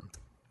near term.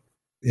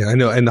 Yeah, I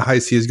know. And the high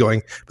C is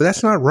going, but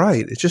that's not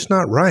right. It's just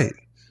not right.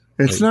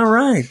 It's not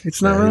right.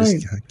 It's not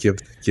right. Give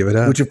it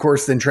up. Which, of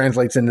course, then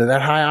translates into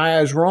that high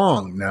I is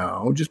wrong.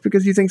 No, just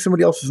because you think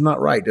somebody else is not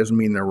right doesn't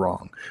mean they're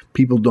wrong.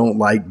 People don't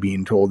like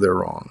being told they're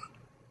wrong.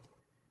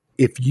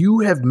 If you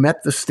have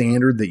met the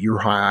standard that your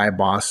high I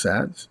boss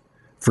sets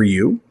for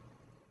you,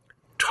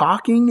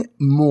 talking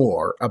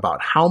more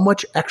about how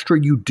much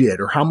extra you did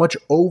or how much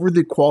over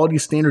the quality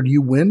standard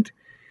you went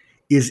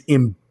is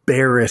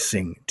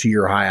embarrassing to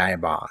your high I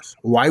boss.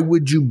 Why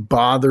would you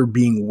bother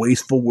being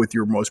wasteful with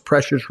your most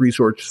precious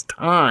resource,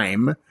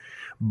 time,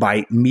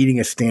 by meeting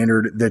a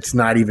standard that's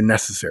not even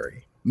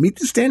necessary? Meet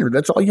the standard.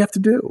 That's all you have to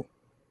do.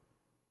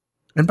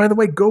 And by the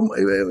way, go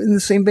in the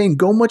same vein,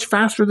 go much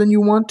faster than you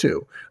want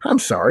to. I'm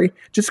sorry,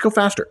 just go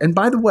faster. And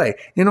by the way,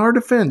 in our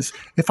defense,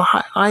 if a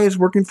high I is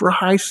working for a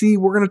high C,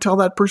 we're going to tell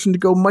that person to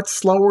go much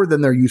slower than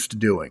they're used to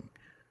doing.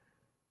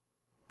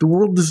 The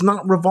world does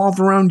not revolve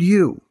around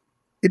you.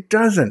 It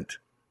doesn't.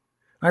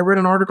 I read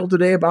an article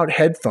today about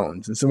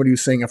headphones, and somebody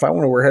was saying, if I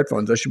want to wear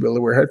headphones, I should be able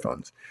to wear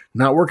headphones.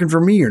 Not working for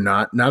me or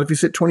not if you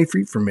sit 20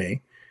 feet from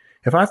me.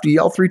 If I have to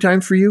yell 3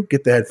 times for you,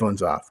 get the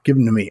headphones off. Give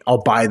them to me.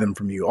 I'll buy them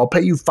from you. I'll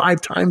pay you 5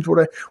 times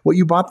what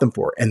you bought them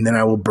for, and then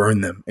I will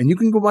burn them. And you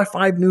can go buy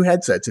 5 new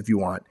headsets if you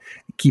want.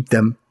 Keep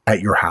them at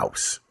your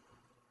house.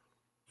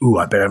 Ooh,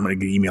 I bet I'm going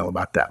to get an email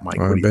about that, Mike.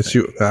 I bet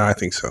you. I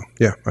think so.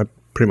 Yeah,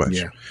 pretty much.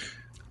 Yeah,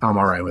 I'm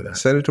all right with that.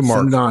 Send it to Mark.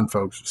 Send it on,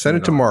 folks. Send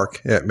it to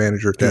Mark at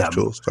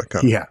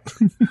manager-tools.com. Yeah.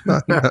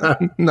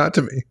 Not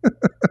to me.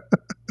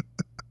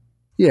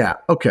 Yeah,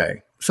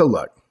 okay. So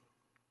look,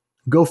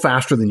 go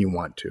faster than you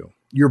want to.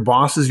 Your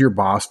boss is your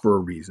boss for a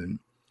reason.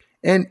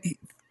 And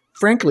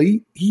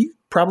frankly, he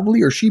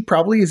probably or she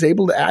probably is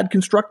able to add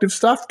constructive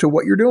stuff to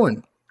what you're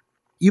doing.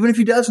 Even if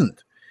he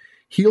doesn't,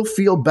 he'll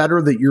feel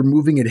better that you're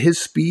moving at his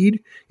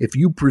speed if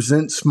you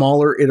present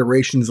smaller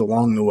iterations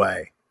along the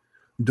way.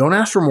 Don't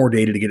ask for more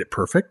data to get it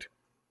perfect.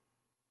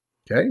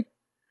 Okay?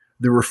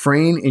 The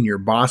refrain in your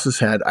boss's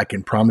head, I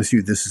can promise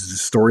you this is the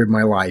story of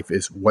my life,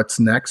 is what's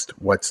next,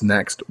 what's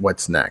next,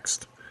 what's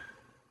next.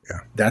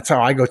 Yeah. That's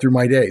how I go through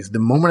my days. The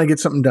moment I get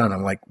something done,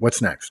 I'm like,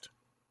 what's next?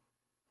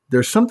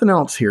 There's something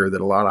else here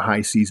that a lot of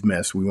high C's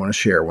miss we want to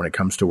share when it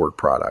comes to work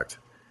product.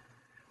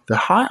 The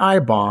high I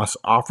boss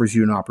offers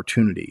you an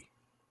opportunity.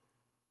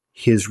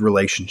 His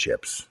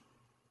relationships.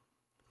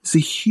 It's a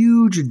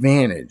huge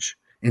advantage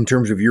in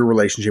terms of your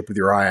relationship with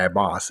your high I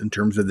boss, in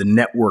terms of the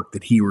network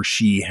that he or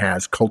she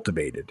has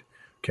cultivated.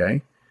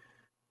 Okay?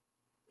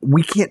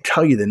 We can't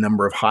tell you the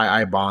number of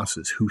high I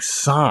bosses who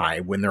sigh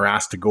when they're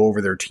asked to go over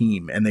their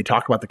team and they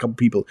talk about the couple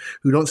people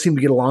who don't seem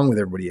to get along with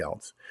everybody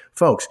else.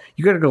 Folks,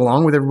 you got to get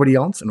along with everybody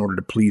else in order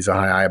to please a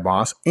high I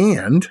boss,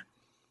 and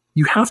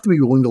you have to be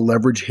willing to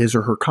leverage his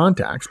or her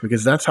contacts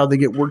because that's how they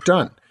get work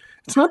done.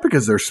 It's not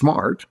because they're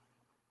smart.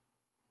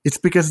 It's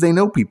because they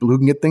know people who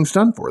can get things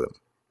done for them.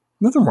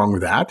 Nothing wrong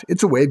with that.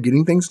 It's a way of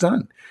getting things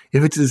done.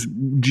 If it's as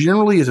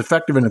generally as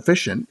effective and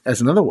efficient as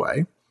another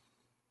way,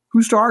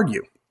 who's to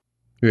argue?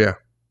 Yeah.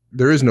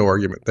 There is no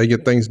argument. They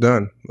get things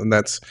done. And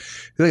that's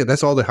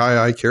all the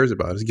high I cares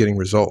about is getting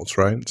results,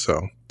 right?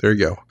 So there you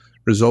go.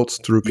 Results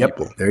through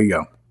people. Yep, there you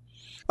go.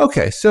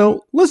 Okay,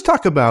 so let's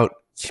talk about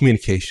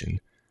communication.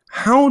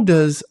 How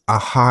does a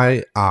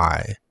high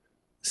I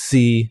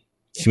see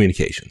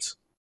communications?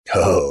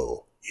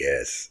 Oh,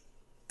 yes.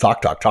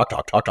 Talk. I was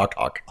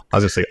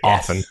going to say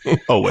often.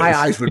 Always. High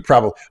eyes would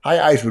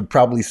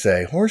probably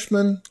say,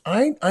 Horseman,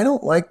 I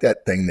don't like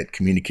that thing that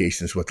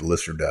communication is what the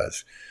listener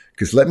does.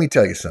 Because let me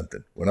tell you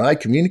something. When I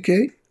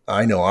communicate,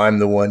 I know I'm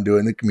the one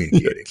doing the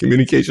communicating.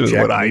 Communication is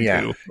what I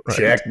do. Right?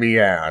 Check me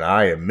out.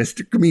 I am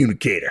Mr.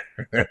 Communicator.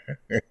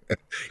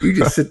 You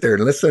just sit there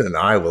and listen, and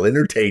I will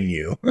entertain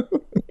you.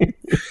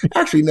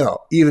 Actually, no.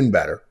 Even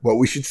better. What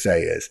we should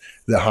say is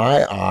the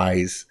High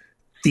Eyes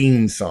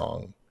theme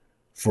song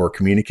for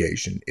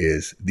communication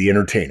is The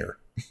Entertainer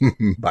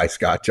by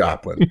Scott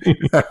Joplin.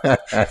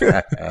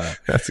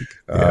 That's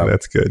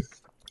good.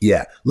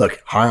 Yeah.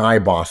 Look, high eye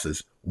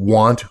bosses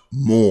want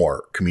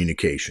more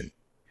communication.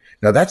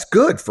 Now, that's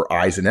good for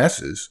I's and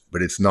S's,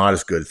 but it's not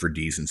as good for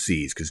D's and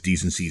C's because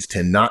D's and C's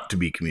tend not to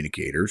be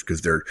communicators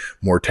because they're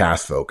more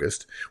task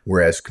focused,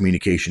 whereas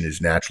communication is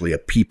naturally a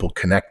people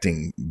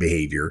connecting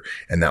behavior,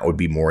 and that would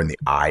be more in the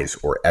I's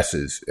or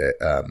S's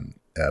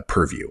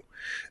purview.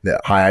 The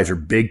high eyes are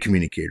big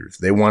communicators.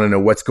 They want to know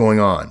what's going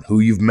on,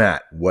 who you've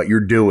met, what you're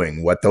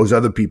doing, what those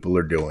other people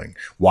are doing.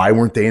 Why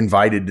weren't they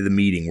invited to the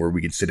meeting where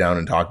we could sit down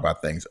and talk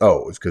about things?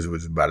 Oh, it's because it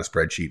was about a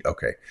spreadsheet.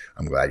 Okay,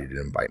 I'm glad you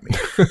didn't invite me.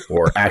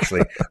 Or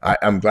actually,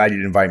 I'm glad you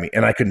didn't invite me.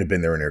 And I couldn't have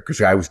been there in there because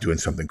I was doing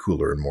something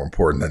cooler and more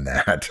important than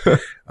that.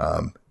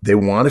 They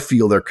want to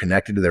feel they're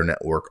connected to their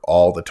network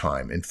all the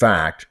time. In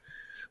fact,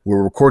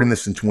 we're recording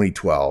this in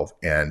 2012,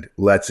 and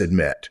let's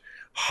admit,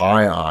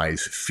 high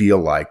eyes feel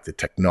like the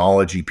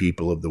technology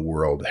people of the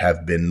world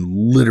have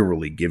been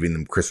literally giving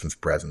them Christmas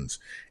presents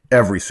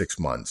every 6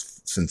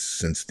 months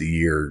since the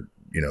year,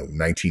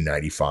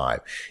 1995.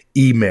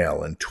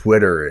 Email and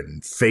Twitter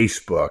and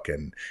Facebook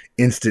and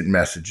instant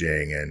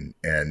messaging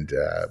and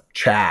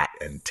chat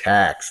and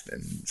text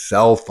and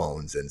cell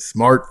phones and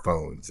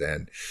smartphones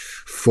and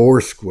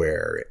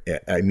Foursquare.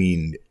 I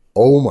mean,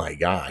 oh my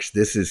gosh,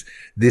 this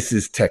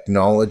is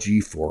technology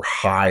for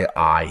high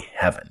eye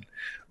heaven.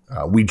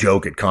 We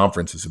joke at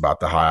conferences about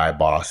the high eye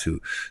boss who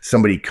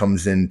somebody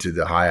comes into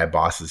the high eye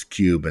boss's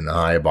cube and the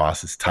high eye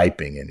boss is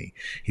typing and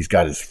he's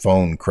got his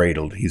phone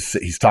cradled.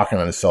 He's talking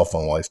on his cell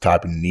phone while he's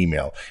typing an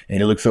email and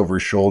he looks over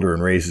his shoulder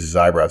and raises his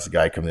eyebrows. The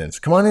guy comes in and says,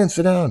 "Come on in,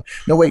 sit down.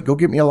 No, wait, go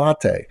get me a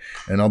latte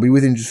and I'll be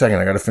with you in just a second.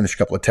 I got to finish a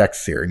couple of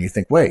texts here." And you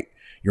think, wait,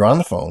 you're on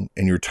the phone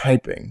and you're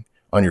typing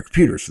on your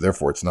computer. So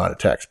therefore it's not a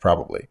text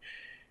probably.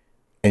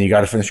 And you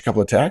got to finish a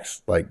couple of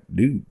texts? Like,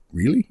 dude,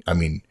 really? I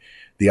mean,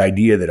 the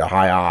idea that a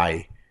high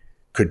eye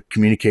could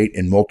communicate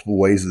in multiple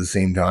ways at the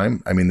same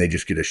time. I mean, they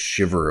just get a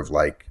shiver of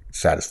like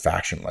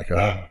satisfaction, like,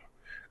 oh,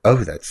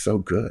 that's so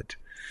good.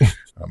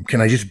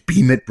 Can I just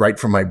beam it right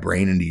from my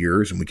brain into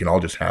yours and we can all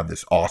just have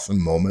this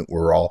awesome moment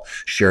where we're all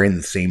sharing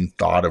the same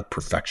thought of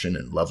perfection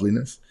and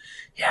loveliness?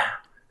 Yeah,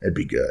 that'd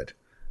be good.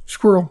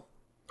 Squirrel.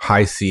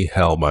 High C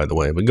hell, by the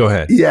way, but go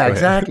ahead. Yeah,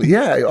 exactly.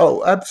 Yeah.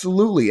 Oh,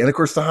 absolutely. And of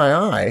course, the high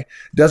I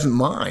doesn't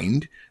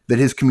mind that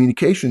his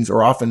communications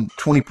are often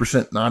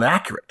 20% not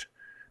accurate.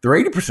 They're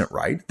 80%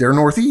 right. They're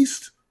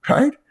Northeast,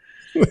 right?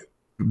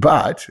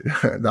 But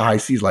the high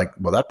C's like,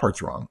 well, that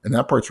part's wrong and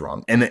that part's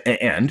wrong. And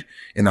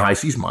in the high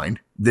C's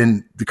mind,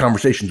 then the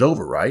conversation's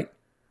over, right?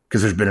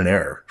 Because there's been an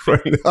error.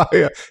 Right. And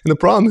the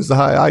problem is the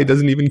high I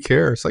doesn't even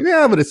care. It's like,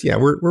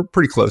 we're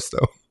pretty close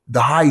though.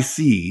 The high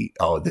C,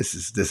 this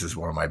is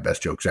one of my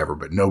best jokes ever,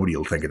 but nobody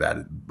will think of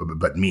that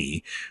but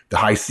me. The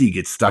high C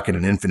gets stuck in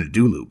an infinite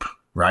do loop,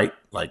 right?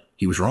 Like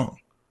he was wrong.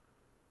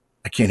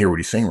 I can't hear what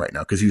he's saying right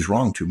now because he was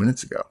wrong 2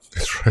 minutes ago.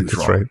 That's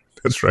right.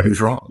 That's right. He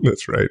was wrong.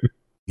 That's right.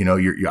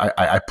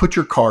 I put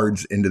your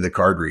cards into the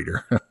card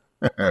reader.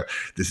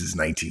 This is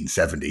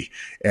 1970,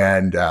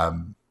 and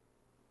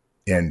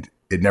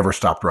it never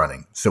stopped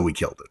running, so we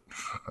killed it.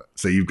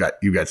 So you've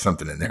got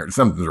something in there.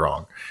 Something's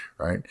wrong,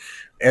 right?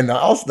 And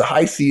also the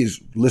high C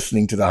is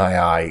listening to the high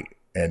I,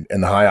 and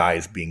the high I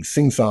is being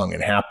sing-song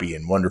and happy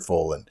and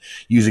wonderful and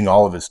using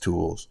all of his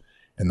tools.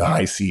 And the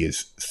high C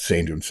is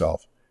saying to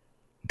himself,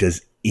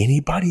 does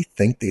anybody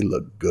think they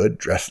look good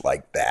dressed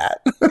like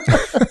that?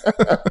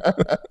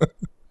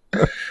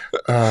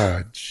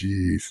 Ah,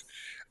 jeez.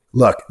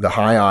 Look, the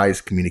high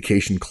I's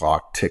communication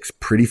clock ticks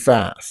pretty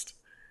fast.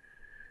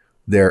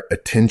 Their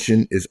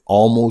attention is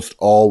almost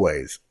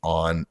always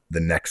on the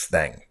next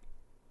thing.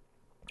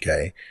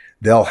 Okay.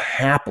 They'll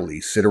happily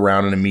sit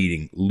around in a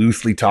meeting,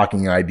 loosely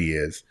talking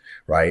ideas,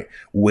 right?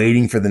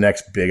 Waiting for the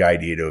next big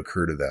idea to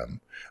occur to them.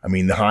 I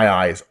mean, the high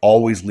I is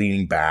always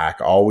leaning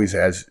back, always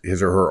has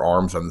his or her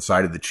arms on the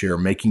side of the chair,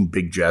 making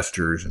big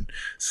gestures and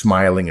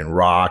smiling and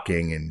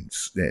rocking and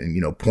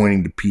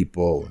pointing to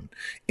people and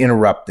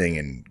interrupting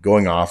and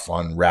going off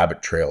on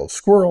rabbit trails.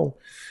 Squirrel.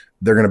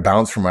 They're going to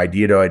bounce from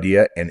idea to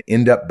idea and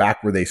end up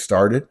back where they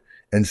started.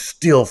 and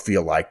still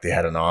feel like they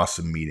had an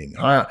awesome meeting.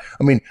 I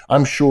mean,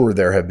 I'm sure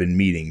there have been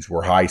meetings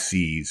where high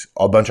C's,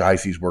 a bunch of high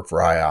C's work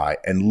for high I,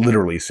 and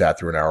literally sat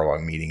through an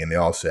hour-long meeting, and they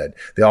all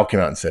came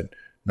out and said,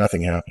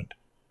 nothing happened.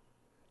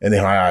 And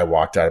then high I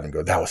walked out of it and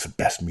go, that was the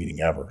best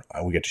meeting ever.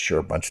 We get to share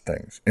a bunch of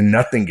things. And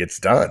nothing gets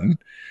done,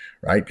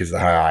 right? Because the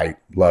high I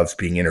loves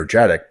being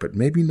energetic, but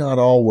maybe not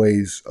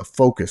always a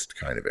focused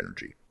kind of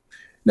energy.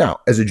 Now,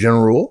 as a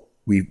general rule,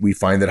 we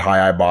find that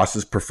high I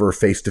bosses prefer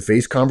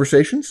face-to-face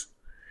conversations.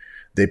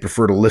 They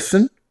prefer to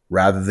listen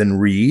rather than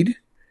read.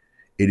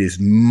 It is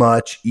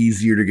much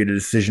easier to get a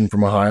decision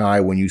from a high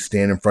I when you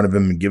stand in front of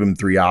him and give him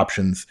 3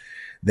 options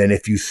than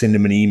if you send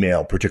him an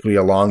email, particularly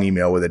a long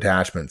email with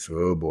attachments.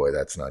 Oh boy,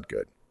 that's not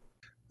good.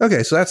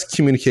 Okay, so that's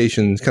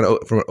communications kind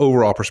of from an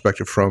overall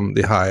perspective from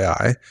the high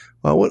I.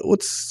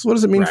 What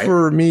does it mean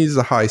for me as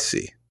a high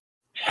C?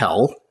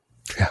 Hell.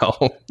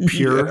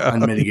 Pure, Yeah.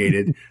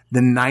 unmitigated. The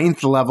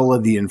 9th level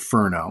of the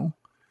inferno.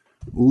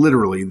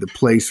 Literally the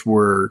place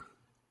where,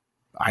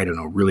 I don't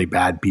know, really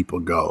bad people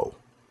go.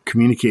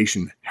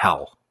 Communication,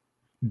 hell.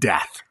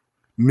 Death.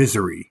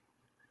 Misery.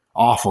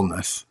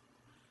 Awfulness.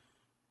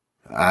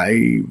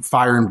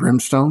 Fire and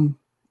brimstone.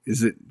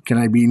 Can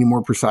I be any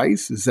more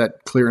precise? Is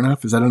that clear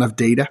enough? Is that enough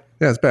data?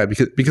 Yeah, it's bad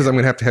because I'm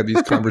going to have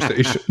these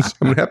conversations.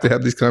 I'm going to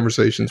have these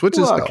conversations, which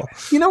is hell.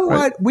 You know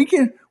what? We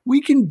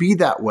can be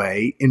that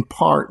way in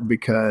part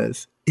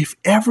because if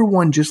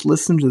everyone just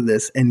listens to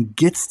this and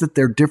gets that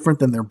they're different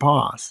than their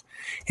boss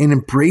and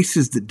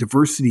embraces that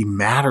diversity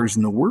matters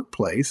in the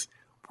workplace,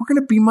 we're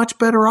going to be much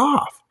better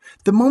off.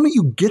 The moment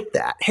you get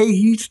that, hey,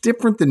 he's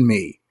different than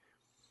me,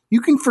 you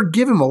can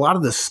forgive him a lot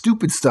of the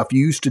stupid stuff you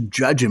used to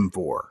judge him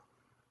for.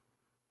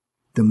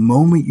 The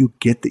moment you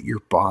get that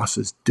your boss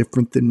is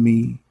different than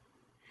me,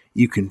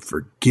 you can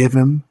forgive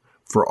him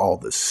for all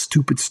the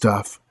stupid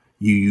stuff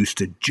you used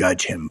to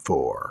judge him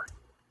for.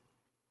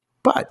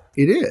 But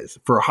it is.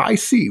 For a high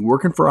C,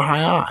 working for a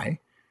high I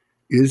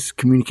is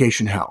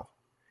communication hell.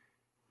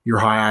 Your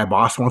high I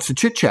boss wants to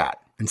chit-chat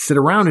and sit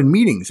around in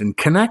meetings and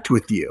connect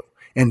with you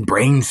and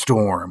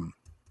brainstorm.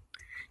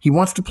 He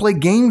wants to play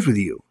games with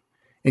you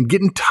and get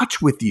in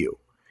touch with you.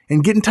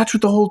 And get in touch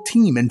with the whole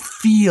team and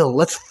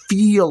let's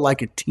feel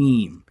like a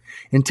team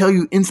and tell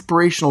you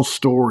inspirational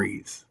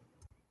stories.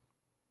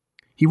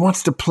 He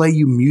wants to play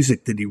you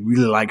music that he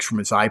really likes from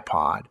his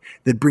iPod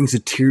that brings a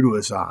tear to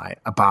his eye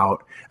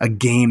about a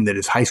game that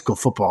his high school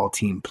football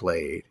team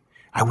played.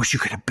 I wish you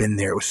could have been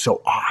there. It was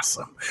so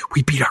awesome.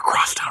 We beat our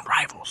crosstown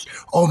rivals.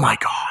 Oh my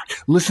God.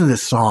 Listen to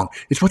this song.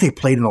 It's what they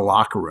played in the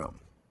locker room.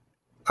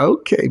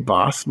 Okay,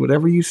 boss,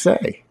 whatever you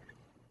say.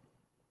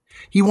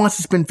 He wants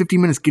to spend 50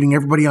 minutes getting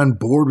everybody on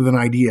board with an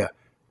idea.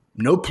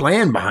 No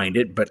plan behind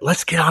it, but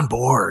let's get on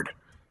board.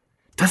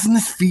 Doesn't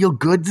this feel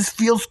good? This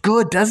feels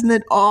good, doesn't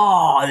it?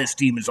 Oh, this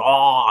team is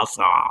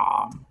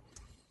awesome.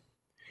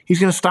 He's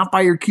going to stop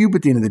by your cube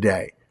at the end of the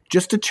day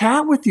just to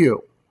chat with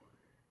you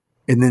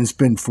and then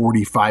spend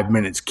 45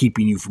 minutes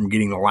keeping you from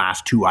getting the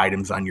last 2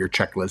 items on your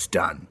checklist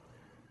done.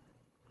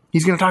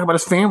 He's going to talk about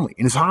his family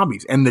and his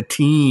hobbies and the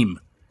team.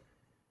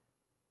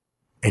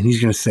 And he's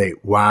going to say,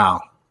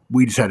 wow,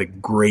 we just had a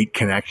great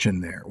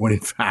connection there. When in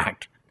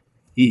fact,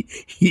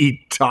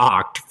 he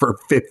talked for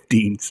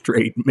 15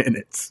 straight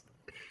minutes.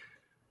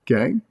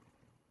 Okay?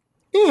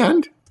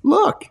 And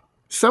look,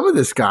 some of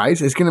this,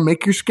 guys, is going to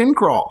make your skin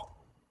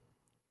crawl.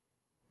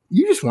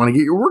 You just want to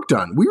get your work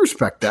done. We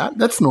respect that.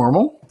 That's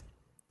normal.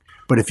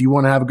 But if you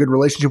want to have a good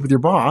relationship with your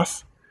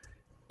boss,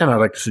 and I'd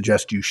like to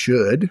suggest you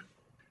should,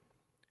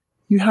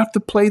 you have to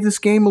play this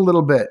game a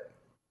little bit.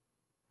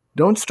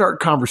 Don't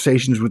start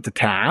conversations with the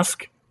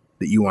task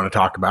that you want to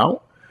talk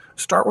about.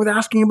 Start with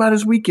asking about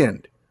his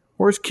weekend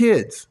or his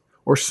kids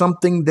or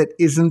something that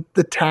isn't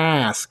the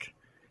task.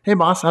 Hey,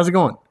 boss, how's it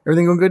going?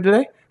 Everything going good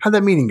today? How'd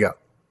that meeting go?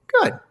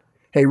 Good.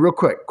 Hey, real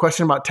quick,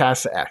 question about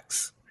task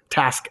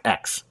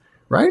X,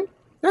 right?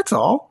 That's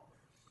all.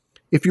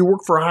 If you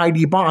work for a high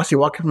D boss, you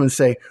walk up to him and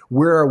say,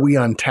 where are we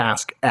on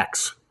task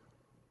X?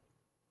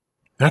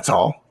 That's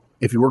all.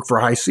 If you work for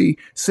a high C,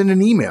 send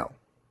an email.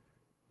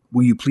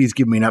 Will you please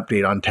give me an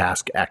update on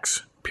task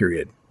X,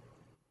 period.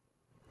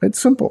 It's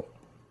simple.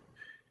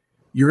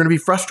 You're going to be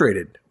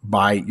frustrated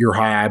by your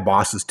high I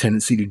boss's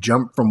tendency to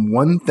jump from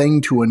one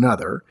thing to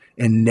another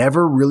and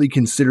never really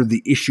consider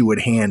the issue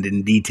at hand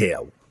in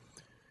detail.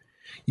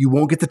 You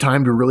won't get the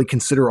time to really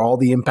consider all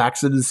the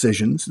impacts of the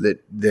decisions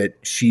that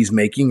she's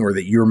making or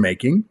that you're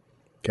making.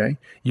 Okay?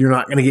 You're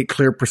not going to get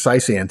clear,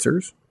 precise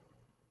answers.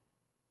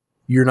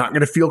 You're not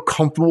going to feel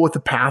comfortable with the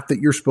path that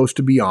you're supposed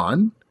to be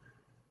on.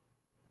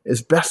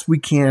 As best we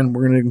can,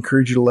 we're going to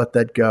encourage you to let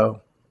that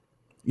go.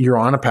 You're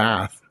on a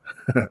path.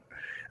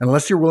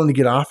 Unless you're willing to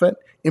get off it,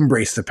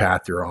 embrace the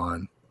path you're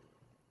on.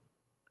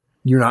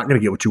 You're not going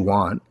to get what you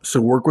want, so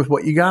work with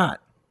what you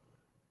got.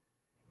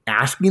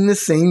 Asking the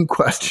same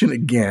question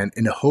again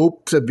in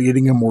hopes of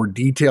getting a more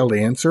detailed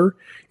answer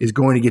is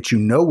going to get you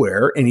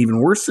nowhere, and even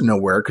worse than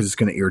nowhere, because it's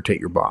going to irritate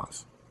your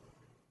boss.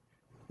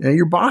 Now,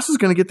 your boss is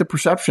going to get the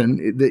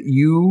perception that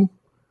you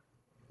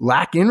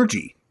lack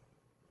energy,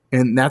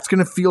 and that's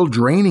going to feel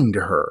draining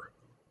to her.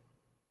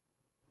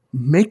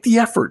 make the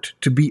effort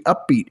to be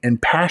upbeat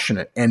and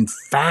passionate and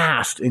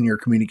fast in your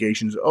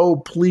communications. Oh,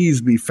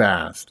 please be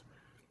fast.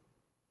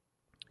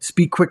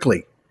 Speak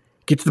quickly.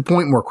 Get to the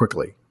point more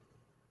quickly.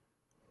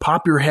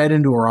 Pop your head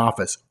into her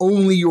office.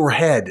 Only your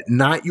head,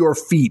 not your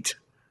feet.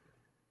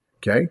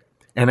 Okay?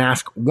 And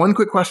ask one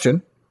quick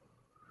question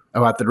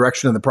about the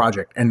direction of the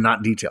project and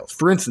not details.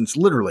 For instance,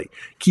 literally,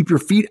 keep your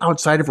feet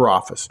outside of her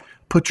office.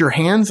 Put your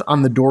hands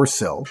on the door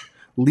sill.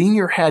 Lean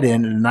your head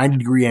in at a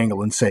 90-degree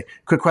angle and say,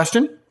 quick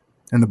question?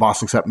 And the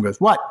boss looks up and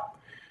goes, what?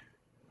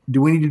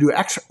 Do we need to do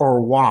X or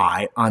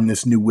Y on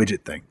this new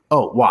widget thing?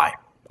 Oh, Y.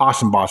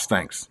 Awesome, boss.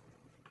 Thanks.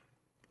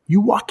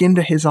 You walk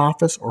into his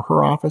office or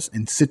her office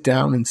and sit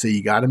down and say,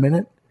 you got a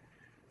minute?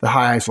 The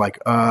high eye's like,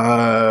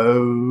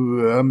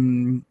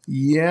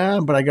 yeah,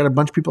 but I got a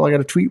bunch of people I got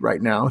to tweet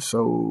right now.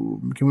 So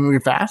can we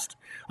make it fast?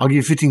 I'll give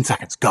you 15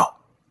 seconds. Go.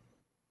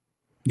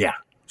 Yeah.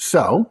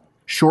 So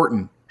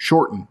shorten.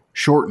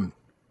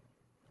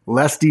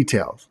 Less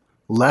details,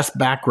 less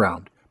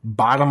background.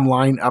 Bottom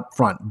line up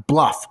front.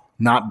 Bluff,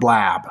 not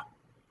blab.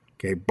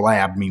 Okay,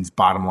 blab means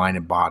bottom line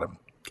and bottom.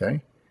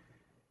 Okay?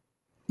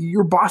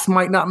 Your boss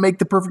might not make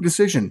the perfect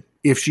decision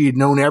if she had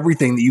known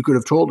everything that you could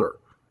have told her.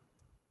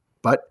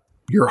 But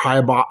your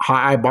high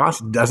boss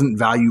doesn't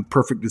value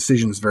perfect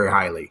decisions very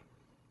highly.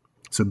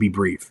 So be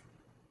brief.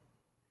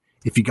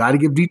 If you got to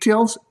give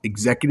details,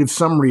 executive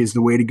summary is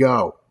the way to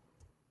go.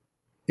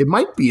 It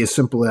might be as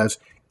simple as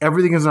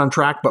everything is on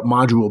track but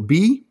module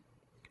B,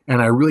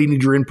 and I really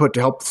need your input to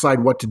help decide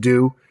what to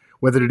do,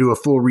 whether to do a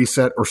full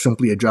reset or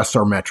simply adjust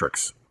our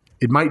metrics.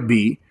 It might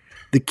be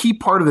the key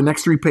part of the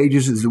next 3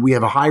 pages is that we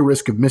have a high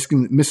risk of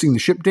missing the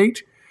ship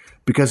date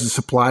because the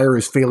supplier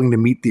is failing to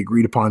meet the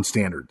agreed upon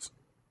standards.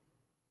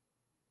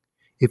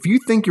 If you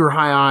think your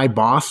high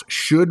boss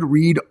should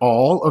read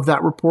all of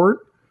that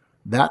report,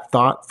 that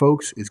thought,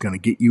 folks, is going to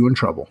get you in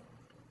trouble.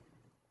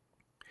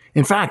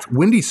 In fact,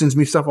 Wendy sends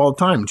me stuff all the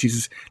time. And she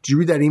says, did you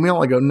read that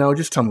email? I go, no,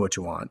 just tell me what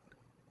you want.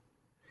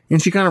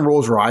 And she kind of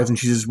rolls her eyes and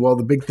she says, well,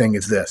 the big thing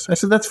is this. I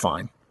said, that's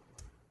fine.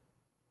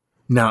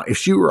 Now, if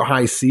she were a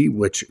high C,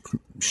 which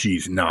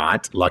she's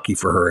not, lucky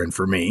for her and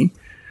for me,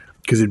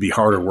 because it'd be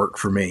harder work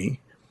for me.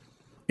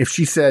 If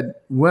she said,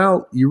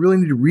 well, you really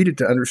need to read it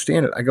to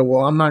understand it, I go,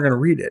 well, I'm not going to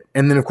read it.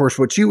 And then, of course,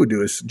 what she would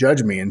do is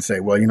judge me and say,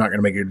 well, you're not going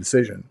to make a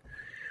decision.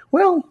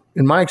 Well,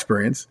 in my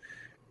experience,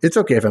 it's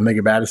okay if I make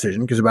a bad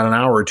decision because about an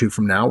hour or two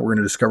from now, we're going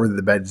to discover that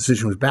the bad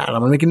decision was bad.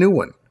 I'm going to make a new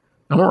one.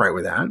 I'm all right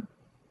with that.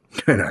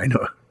 And I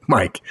know,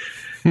 Mike,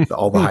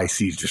 all the high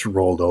C's just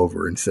rolled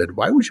over and said,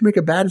 why would you make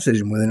a bad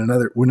decision when in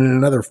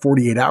another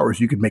 48 hours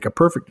you could make a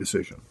perfect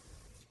decision?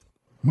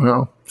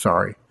 Well,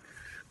 sorry.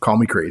 Call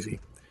me crazy.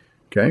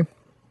 Okay?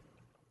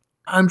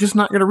 I'm just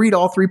not going to read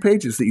all 3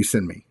 pages that you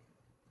send me.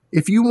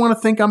 If you want to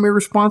think I'm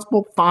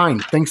irresponsible, fine,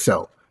 think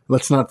so.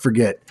 Let's not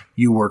forget,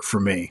 you work for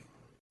me.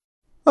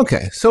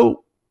 Okay,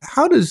 so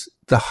how does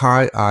the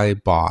high I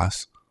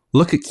boss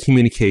look at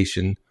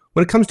communication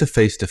when it comes to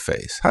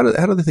face-to-face? How do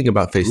they think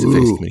about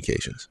face-to-face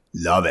communications?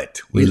 Love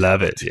it. We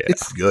love it, yeah.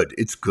 It's good.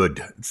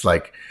 It's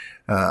like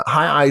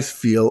high eyes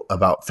feel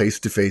about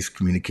face-to-face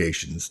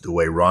communications the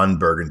way Ron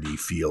Burgundy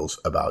feels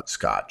about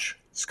scotch.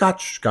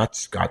 Scotch,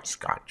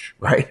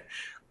 right?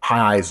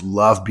 High eyes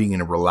love being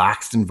in a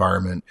relaxed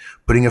environment,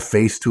 putting a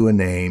face to a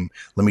name.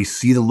 Let me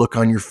see the look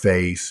on your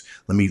face.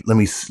 Let me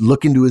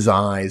look into his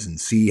eyes and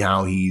see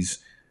how he's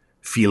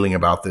feeling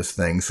about this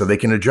thing so they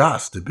can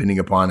adjust depending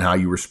upon how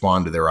you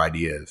respond to their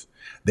ideas.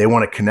 They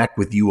want to connect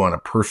with you on a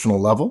personal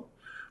level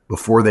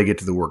before they get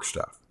to the work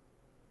stuff.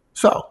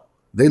 So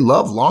they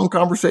love long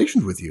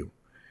conversations with you,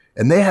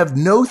 and they have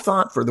no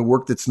thought for the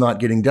work that's not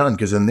getting done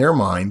because in their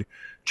mind,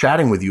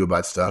 chatting with you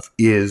about stuff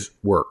is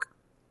work.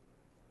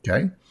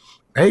 Okay?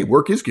 Hey,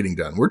 work is getting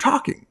done. We're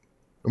talking.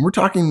 And we're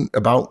talking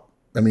about,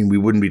 we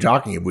wouldn't be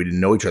talking if we didn't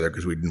know each other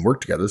because we didn't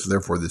work together. So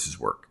therefore, this is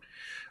work.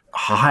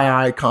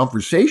 High eye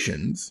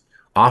conversations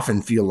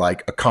often feel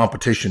like a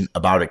competition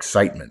about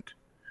excitement.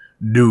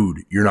 Dude,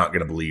 you're not going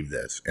to believe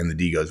this. And the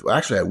D goes, well,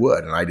 actually, I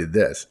would. And I did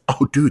this.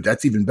 Oh, dude,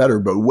 that's even better.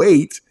 But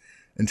wait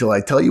until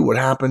I tell you what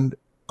happened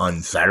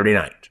on Saturday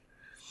night.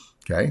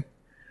 Okay.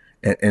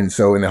 And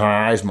so in the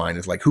high eyes mind,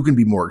 it's like, who can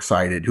be more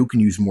excited? Who can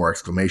use more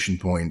exclamation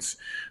points?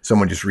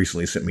 Someone just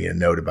recently sent me a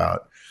note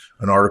about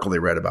an article they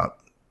read about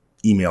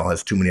email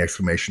has too many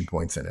exclamation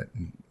points in it.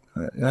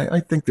 And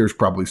I think there's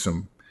probably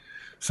some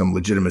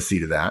legitimacy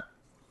to that.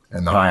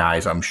 And the high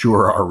eyes, I'm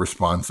sure, are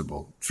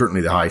responsible.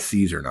 Certainly the high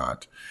C's are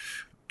not.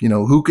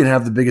 Who can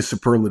have the biggest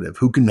superlative?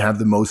 Who can have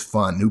the most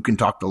fun? Who can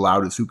talk the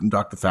loudest? Who can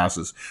talk the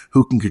fastest?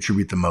 Who can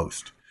contribute the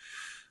most?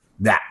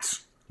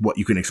 That's what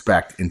you can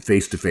expect in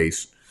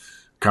face-to-face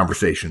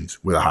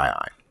conversations with a high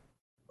eye.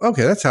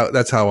 Okay, that's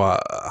how a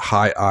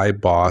high I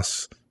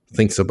boss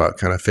thinks about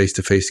kind of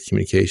face-to-face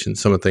communication.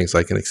 Some of the things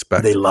I can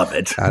expect. They love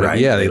it, right?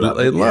 They love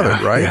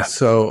it, right? Yeah.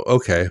 So,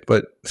 okay,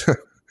 but I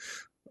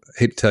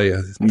hate to tell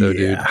you, though,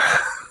 dude,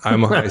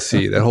 I'm a high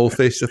C. That whole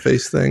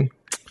face-to-face thing,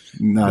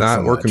 not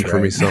so working for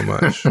me so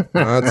much.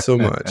 Not so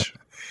much.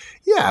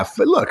 Yeah,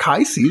 but look,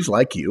 high C's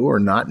like you are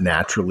not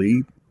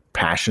naturally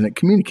passionate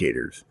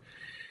communicators.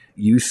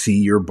 you see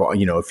your boss,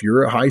 if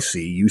you're a high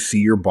C, you see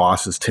your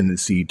boss's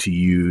tendency to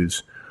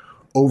use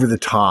over the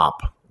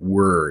top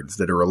words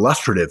that are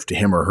illustrative to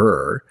him or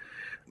her,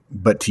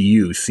 but to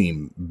you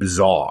seem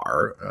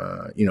bizarre.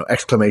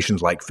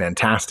 Exclamations like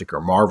fantastic or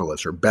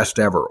marvelous or best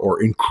ever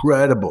or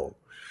incredible,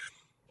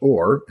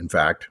 or in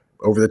fact,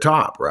 over the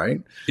top,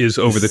 right? Is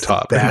over the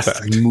top.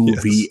 Best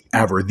movie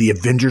ever. The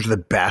Avengers are the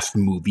best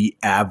movie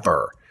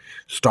ever.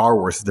 Star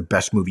Wars is the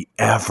best movie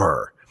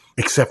ever,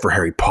 except for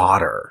Harry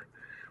Potter,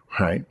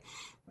 right?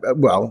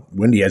 Well,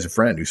 Wendy has a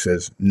friend who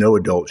says no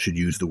adult should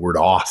use the word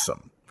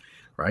awesome,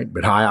 right?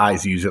 But high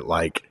eyes use it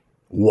like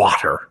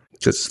water.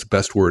 It's the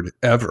best word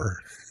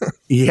ever.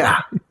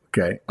 Yeah.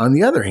 Okay. On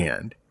the other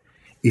hand,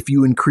 if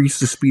you increase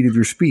the speed of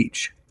your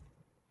speech,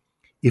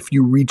 if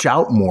you reach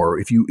out more,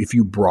 if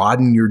you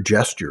broaden your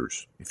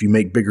gestures, if you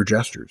make bigger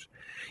gestures,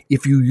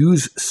 if you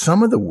use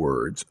some of the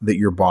words that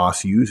your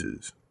boss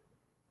uses,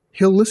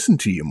 he'll listen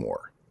to you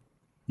more.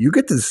 You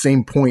get to the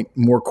same point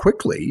more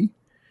quickly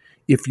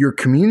if you're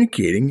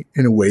communicating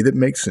in a way that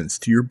makes sense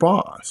to your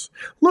boss.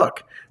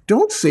 Look,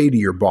 don't say to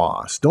your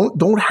boss,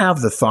 don't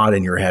have the thought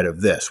in your head of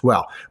this,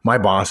 well, my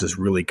boss is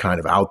really kind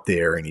of out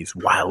there and he's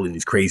wild and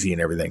he's crazy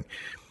and everything.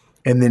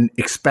 And then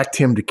expect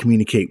him to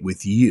communicate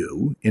with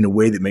you in a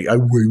way that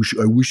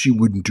I wish he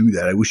wouldn't do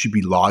that. I wish he'd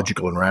be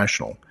logical and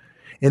rational.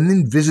 And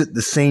then visit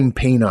the same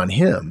pain on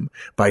him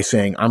by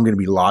saying, I'm going to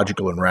be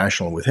logical and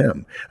rational with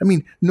him. I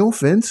mean, no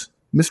offense,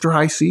 Mr.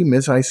 High C,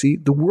 Ms. High C,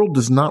 the world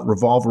does not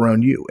revolve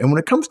around you. And when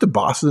it comes to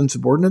bosses and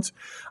subordinates,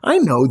 I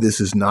know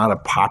this is not a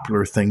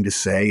popular thing to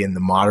say in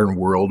the modern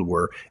world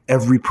where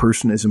every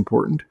person is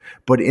important,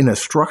 but in a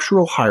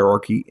structural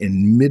hierarchy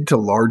in mid to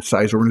large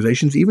size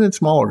organizations, even in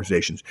small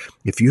organizations,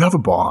 if you have a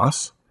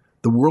boss,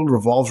 the world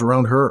revolves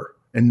around her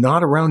and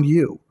not around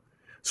you.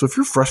 So if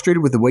you're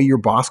frustrated with the way your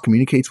boss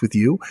communicates with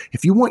you,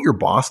 if you want your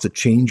boss to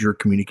change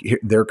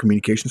their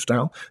communication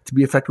style to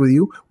be effective with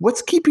you,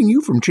 what's keeping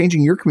you from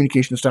changing your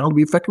communication style to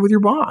be effective with your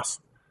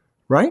boss?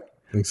 Right?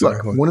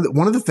 Exactly. Look,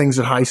 one of the things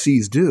that high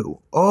C's do,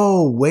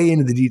 way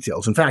into the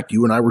details. In fact,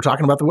 you and I were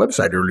talking about the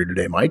website earlier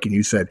today, Mike, and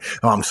you said,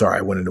 I'm sorry,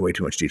 I went into way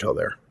too much detail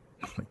there.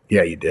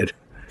 Yeah, you did.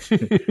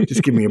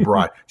 Just give me a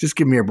broad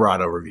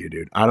overview,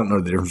 dude. I don't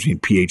know the difference between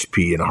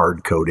PHP and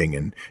hard coding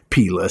and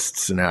P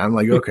lists. And I'm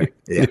like, okay,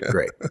 yeah,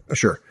 great.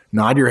 Sure.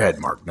 Nod your head,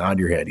 Mark. Nod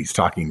your head. He's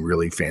talking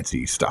really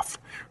fancy stuff,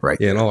 right?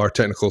 Yeah, and all our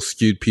technical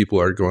skewed people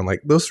are going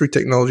like, those three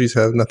technologies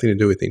have nothing to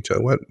do with each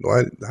other. Why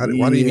do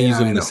you even use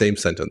them in the same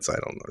sentence? I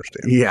don't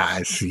understand.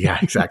 Yeah,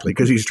 exactly.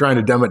 Because he's trying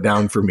to dumb it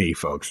down for me,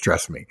 folks.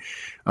 Trust me.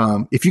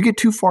 If you get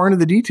too far into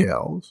the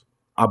details,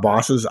 a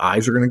boss's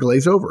eyes are going to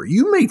glaze over.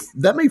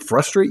 That may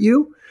frustrate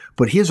you,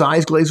 but his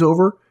eyes glaze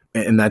over,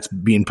 and that's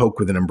being poked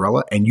with an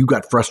umbrella, and you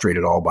got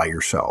frustrated all by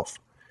yourself.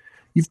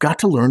 You've got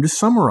to learn to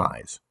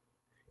summarize.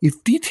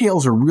 If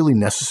details are really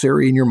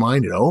necessary in your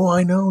mind, and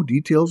I know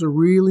details are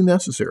really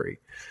necessary,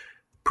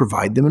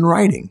 provide them in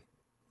writing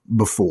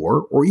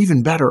before, or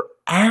even better,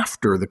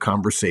 after the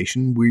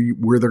conversation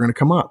where they're going to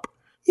come up.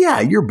 Yeah,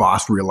 your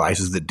boss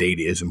realizes that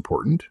data is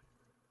important,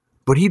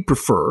 but he'd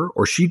prefer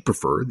or she'd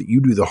prefer that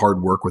you do the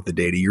hard work with the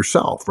data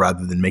yourself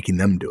rather than making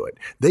them do it.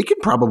 They could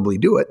probably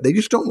do it. They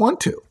just don't want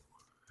to.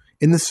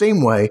 In the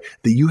same way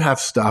that you have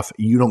stuff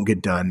you don't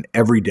get done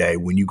every day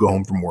when you go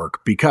home from work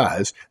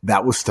because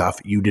that was stuff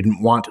you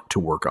didn't want to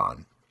work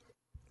on.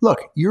 Look,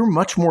 you're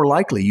much more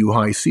likely, you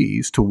high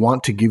Cs, to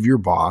want to give your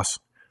boss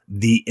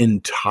the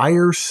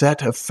entire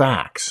set of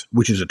facts,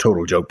 which is a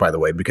total joke, by the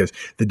way, because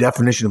the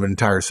definition of an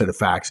entire set of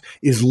facts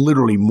is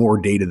literally more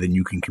data than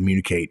you can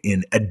communicate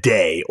in a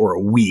day or a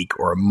week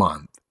or a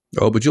month.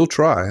 Oh, but you'll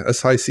try.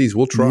 Us high Cs,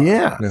 we'll try.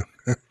 Yeah.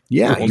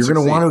 Yeah, you're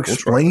going to want to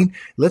explain.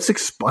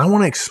 I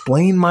want to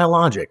explain my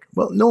logic.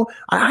 Well, no,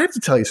 I have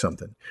to tell you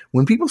something.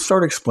 When people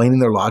start explaining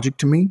their logic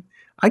to me,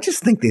 I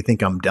just think they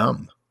think I'm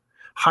dumb.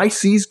 High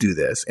Cs do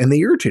this, and they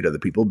irritate other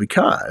people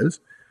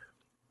because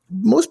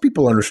most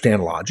people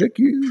understand logic.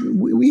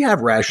 We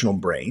have rational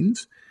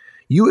brains.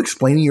 You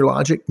explaining your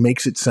logic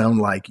makes it sound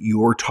like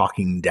you're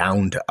talking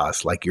down to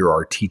us, like you're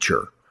our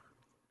teacher.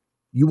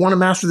 You want to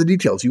master the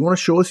details. You want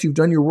to show us you've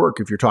done your work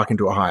if you're talking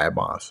to a high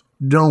boss.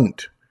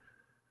 Don't.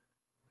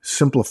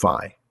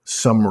 Simplify,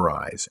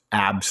 summarize,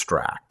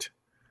 abstract.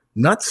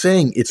 I'm not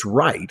saying it's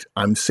right.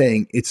 I'm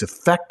saying it's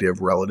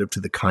effective relative to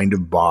the kind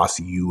of boss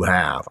you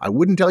have. I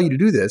wouldn't tell you to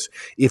do this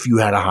if you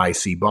had a high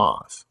C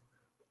boss.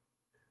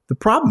 The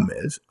problem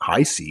is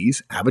high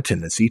Cs have a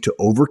tendency to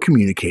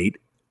over-communicate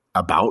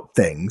about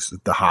things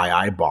that the high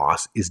I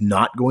boss is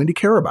not going to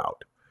care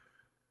about.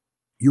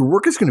 Your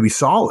work is going to be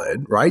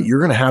solid, right? You're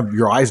going to have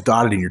your I's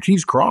dotted and your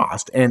T's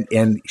crossed, and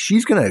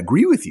she's going to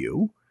agree with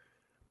you,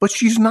 but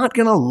she's not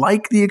going to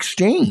like the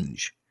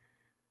exchange.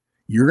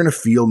 You're going to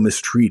feel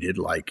mistreated,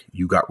 like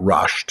you got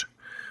rushed.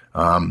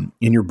 And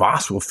your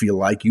boss will feel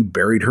like you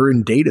buried her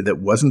in data that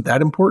wasn't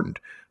that important.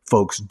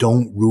 Folks,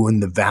 don't ruin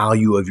the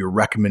value of your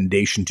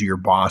recommendation to your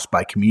boss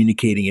by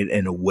communicating it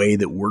in a way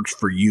that works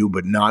for you,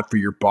 but not for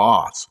your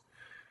boss.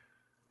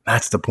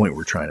 That's the point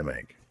we're trying to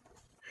make.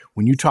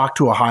 When you talk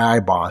to a high I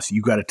boss,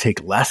 you got to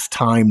take less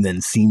time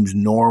than seems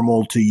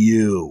normal to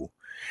you.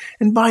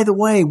 And by the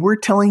way, we're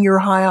telling your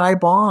high I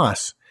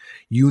boss,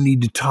 you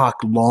need to talk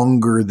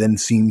longer than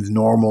seems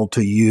normal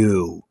to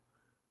you.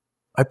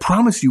 I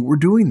promise you, we're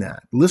doing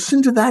that.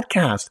 Listen to that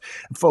cast.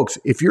 Folks,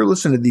 if you're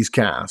listening to these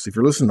casts, if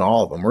you're listening to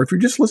all of them, or if you're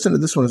just listening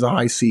to this one as a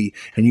high C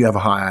and you have a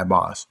high I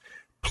boss,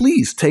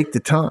 please take the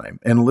time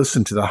and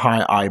listen to the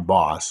high I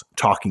boss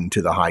talking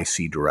to the high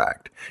C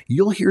direct.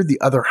 You'll hear the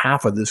other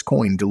half of this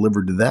coin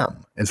delivered to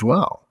them as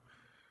well.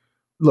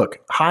 Look,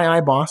 high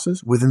I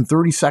bosses, within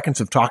 30 seconds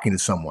of talking to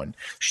someone,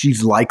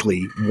 she's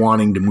likely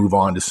wanting to move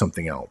on to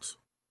something else.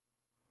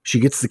 She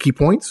gets the key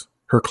points.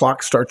 Her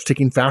clock starts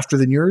ticking faster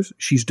than yours.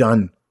 She's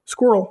done.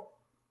 Squirrel.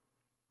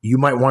 You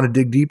might want to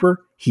dig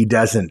deeper. He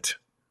doesn't.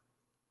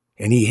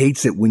 And he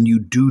hates it when you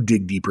do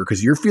dig deeper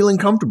because you're feeling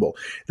comfortable.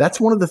 That's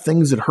one of the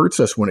things that hurts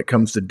us when it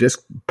comes to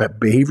DISC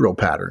behavioral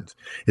patterns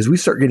is we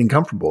start getting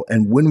comfortable.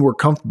 And when we're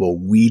comfortable,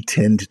 we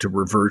tend to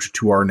revert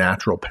to our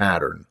natural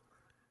pattern.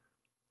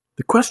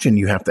 The question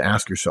you have to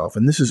ask yourself,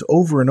 and this is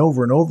over and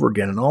over and over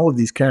again in all of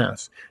these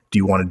casts, do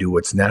you want to do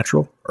what's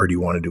natural or do you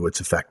want to do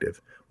what's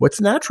effective?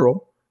 What's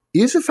natural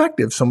is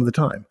effective some of the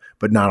time,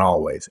 but not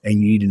always. And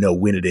you need to know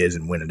when it is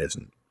and when it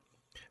isn't.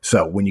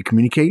 So when you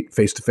communicate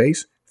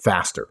face-to-face,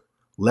 faster,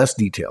 less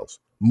details,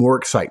 more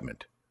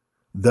excitement.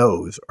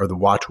 Those are the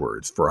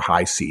watchwords for a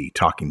high C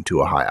talking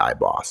to a high I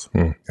boss.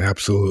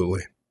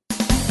 Absolutely.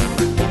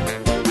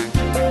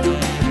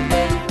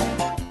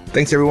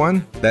 Thanks,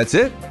 everyone. That's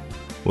it.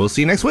 We'll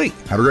see you next week.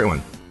 Have a great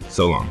one.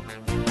 So long.